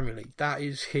 win the Premier League. That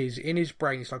is in his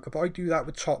brain. It's like, if I do that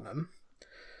with Tottenham,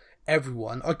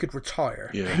 everyone, I could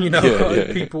retire.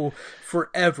 Yeah. People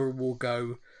forever will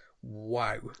go,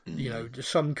 wow.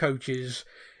 Some coaches,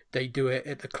 they do it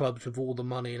at the clubs with all the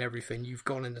money and everything. You've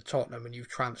gone into Tottenham and you've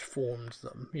transformed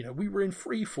them. We were in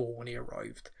free fall when he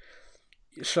arrived.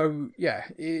 So, yeah,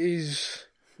 it is.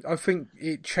 I think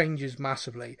it changes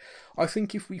massively. I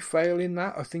think if we fail in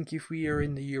that, I think if we are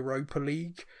in the Europa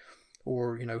League,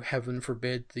 or, heaven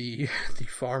forbid, the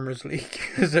Farmers League,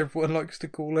 as everyone likes to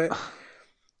call it,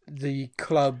 the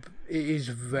club is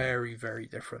very, very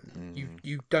different.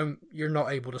 You're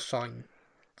not able to sign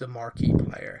the marquee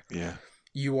player. Yeah.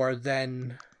 You are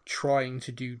then trying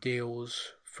to do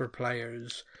deals for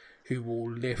players who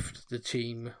will lift the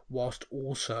team whilst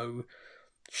also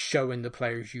showing the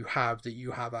players you have that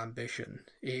you have ambition.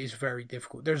 It is very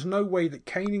difficult. There's no way that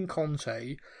Kane and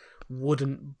Conte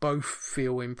wouldn't both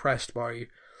feel impressed by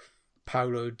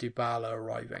Paulo Dybala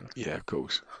arriving. Yeah, of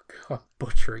course. I'm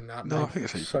butchering that. No, name. I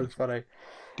think it's so funny.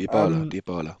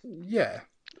 Dybala. Yeah,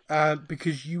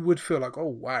 because you would feel like, oh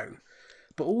wow.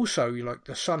 But also, you like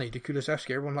the Sonny, the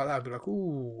Kulusevski, everyone like that would be like,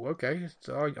 oh, okay,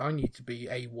 so I need to be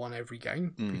A1 every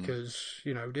game because,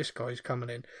 this guy's coming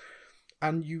in.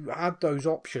 And you add those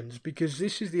options because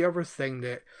this is the other thing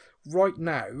that right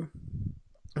now,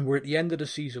 we're at the end of the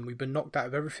season, we've been knocked out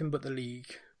of everything but the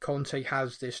league. Conte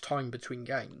has this time between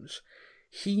games.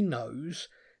 He knows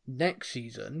next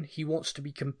season he wants to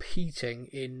be competing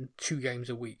in 2 games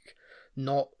a week.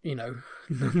 Not,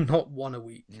 not 1 a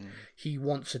week. He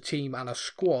wants a team and a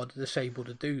squad that's able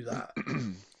to do that.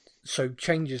 So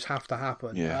changes have to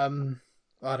happen. Yeah.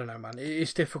 I don't know, man.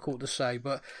 It's difficult to say,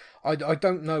 but I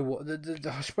don't know what...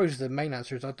 I suppose the main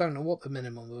answer is I don't know what the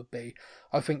minimum would be.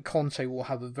 I think Conte will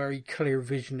have a very clear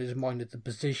vision in his mind of the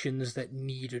positions that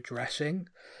need addressing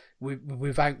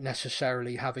without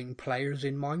necessarily having players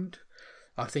in mind.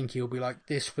 I think he'll be like,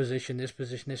 this position,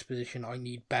 I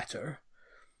need better.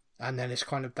 And then it's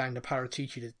kind of down to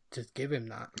Paratici to give him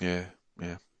that. Yeah.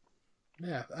 Yeah.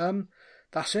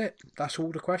 that's it. That's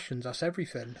all the questions. That's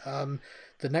everything.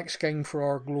 The next game for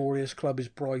our glorious club is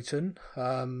Brighton.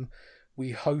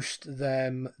 We host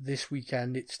them this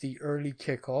weekend. It's the early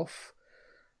kickoff.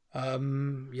 How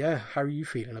are you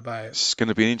feeling about it? It's going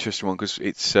to be an interesting one because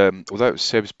it's although it was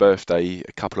Seb's birthday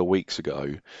a couple of weeks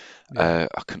ago, I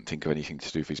couldn't think of anything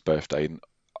to do for his birthday. And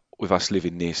with us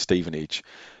living near Stevenage,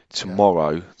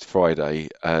 tomorrow, Friday,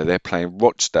 they're playing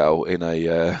Rochdale in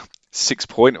a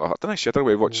 6-point. I don't know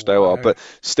where Rochdale are, but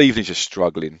Stevenage are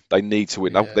struggling. They need to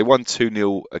win. They won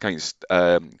 2-0 against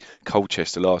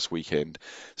Colchester last weekend.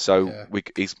 So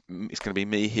it's going to be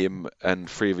me, him, and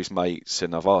 3 of his mates.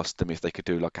 And I've asked them if they could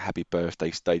do like a happy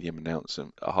birthday stadium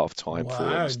announcement at half time for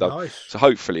him and stuff. Nice. So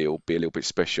hopefully it'll be a little bit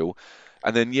special.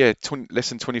 And then, less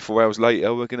than 24 hours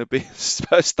later, we're going to be at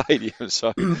Spurs Stadium.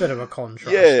 So bit of a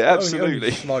contrast. Yeah, absolutely.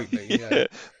 Only slightly, yeah.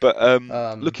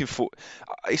 But looking for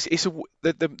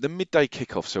the midday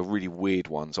kickoffs are really weird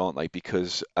ones, aren't they?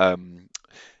 Because in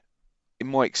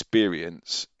my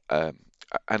experience,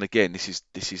 and again, this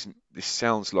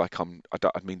sounds like I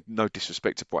mean no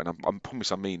disrespect to Brighton. I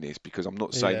promise I mean this because I'm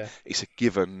not saying it's a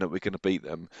given that we're going to beat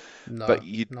them. No, but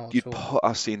you'd put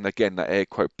us in again that air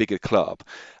quote bigger club,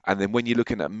 and then when you're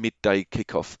looking at midday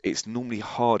kickoff, it's normally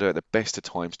harder at the best of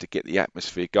times to get the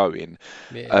atmosphere going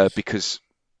because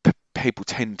people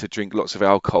tend to drink lots of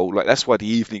alcohol. Like that's why the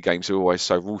evening games are always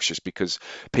so raucous because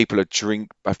people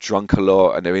have drunk a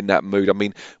lot and they're in that mood. I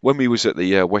mean, when we was at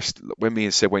the when me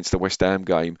and Seb went to the West Ham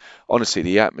game, honestly,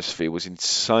 the atmosphere was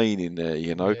insane in there,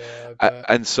 you know.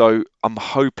 And so I'm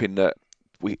hoping that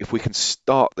if we can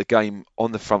start the game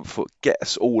on the front foot, get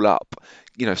us all up,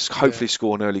 you know, hopefully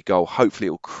score an early goal. Hopefully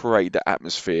it'll create that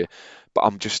atmosphere. But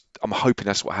I'm hoping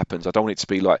that's what happens. I don't want it to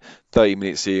be like 30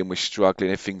 minutes in, we're struggling,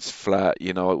 everything's flat.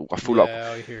 You know, I feel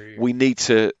like we need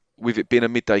to, with it being a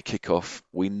midday kickoff,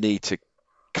 we need to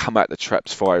come at the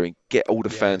traps firing, get all the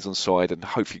fans on side, and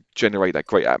hopefully generate that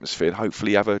great atmosphere, and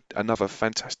hopefully have another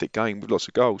fantastic game with lots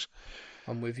of goals.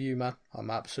 I'm with you, man. I'm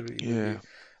absolutely with you.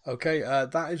 Okay,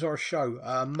 that is our show.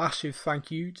 Massive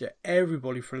thank you to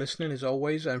everybody for listening, as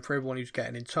always, and for everyone who's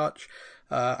getting in touch.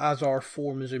 As our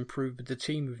form has improved with the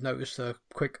team, we've noticed a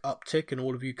quick uptick in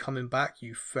all of you coming back.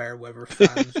 You fair weather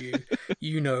fans,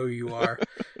 you know who you are.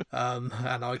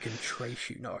 And I can trace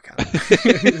you. No, I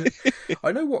can't.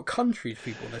 I know what countries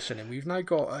people listen in. We've now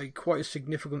got quite a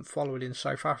significant following in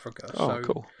South Africa. Oh,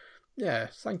 cool. Yeah,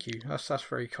 thank you. That's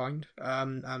very kind.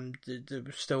 And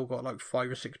we've still got like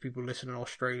 5 or 6 people listening in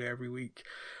Australia every week.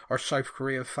 Our South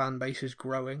Korea fan base is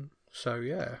growing. So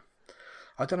yeah,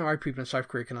 I don't know how people in South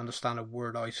Korea can understand a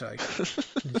word I say.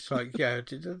 It's like,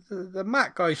 the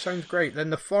Mac guy sounds great. Then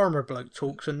the farmer bloke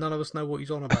talks and none of us know what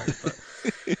he's on about. But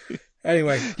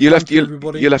anyway, you'll have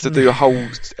to do a whole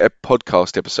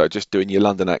podcast episode just doing your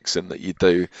London accent that you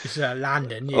do. It's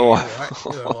London, yeah. All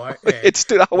right. Yeah. It's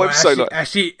do the whole episode.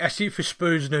 That's it for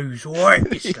Spurs news. All right,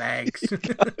 you slags. All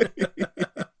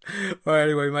right,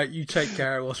 anyway, mate, you take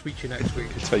care. I'll speak to you next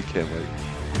week. Take care, mate.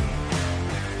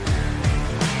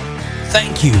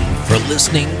 Thank you for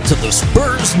listening to the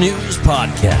Spurs News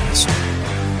Podcast.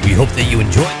 We hope that you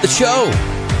enjoyed the show.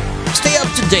 Stay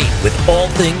up to date with all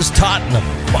things Tottenham.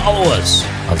 Follow us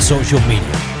on social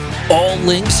media. All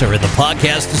links are in the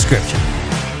podcast description.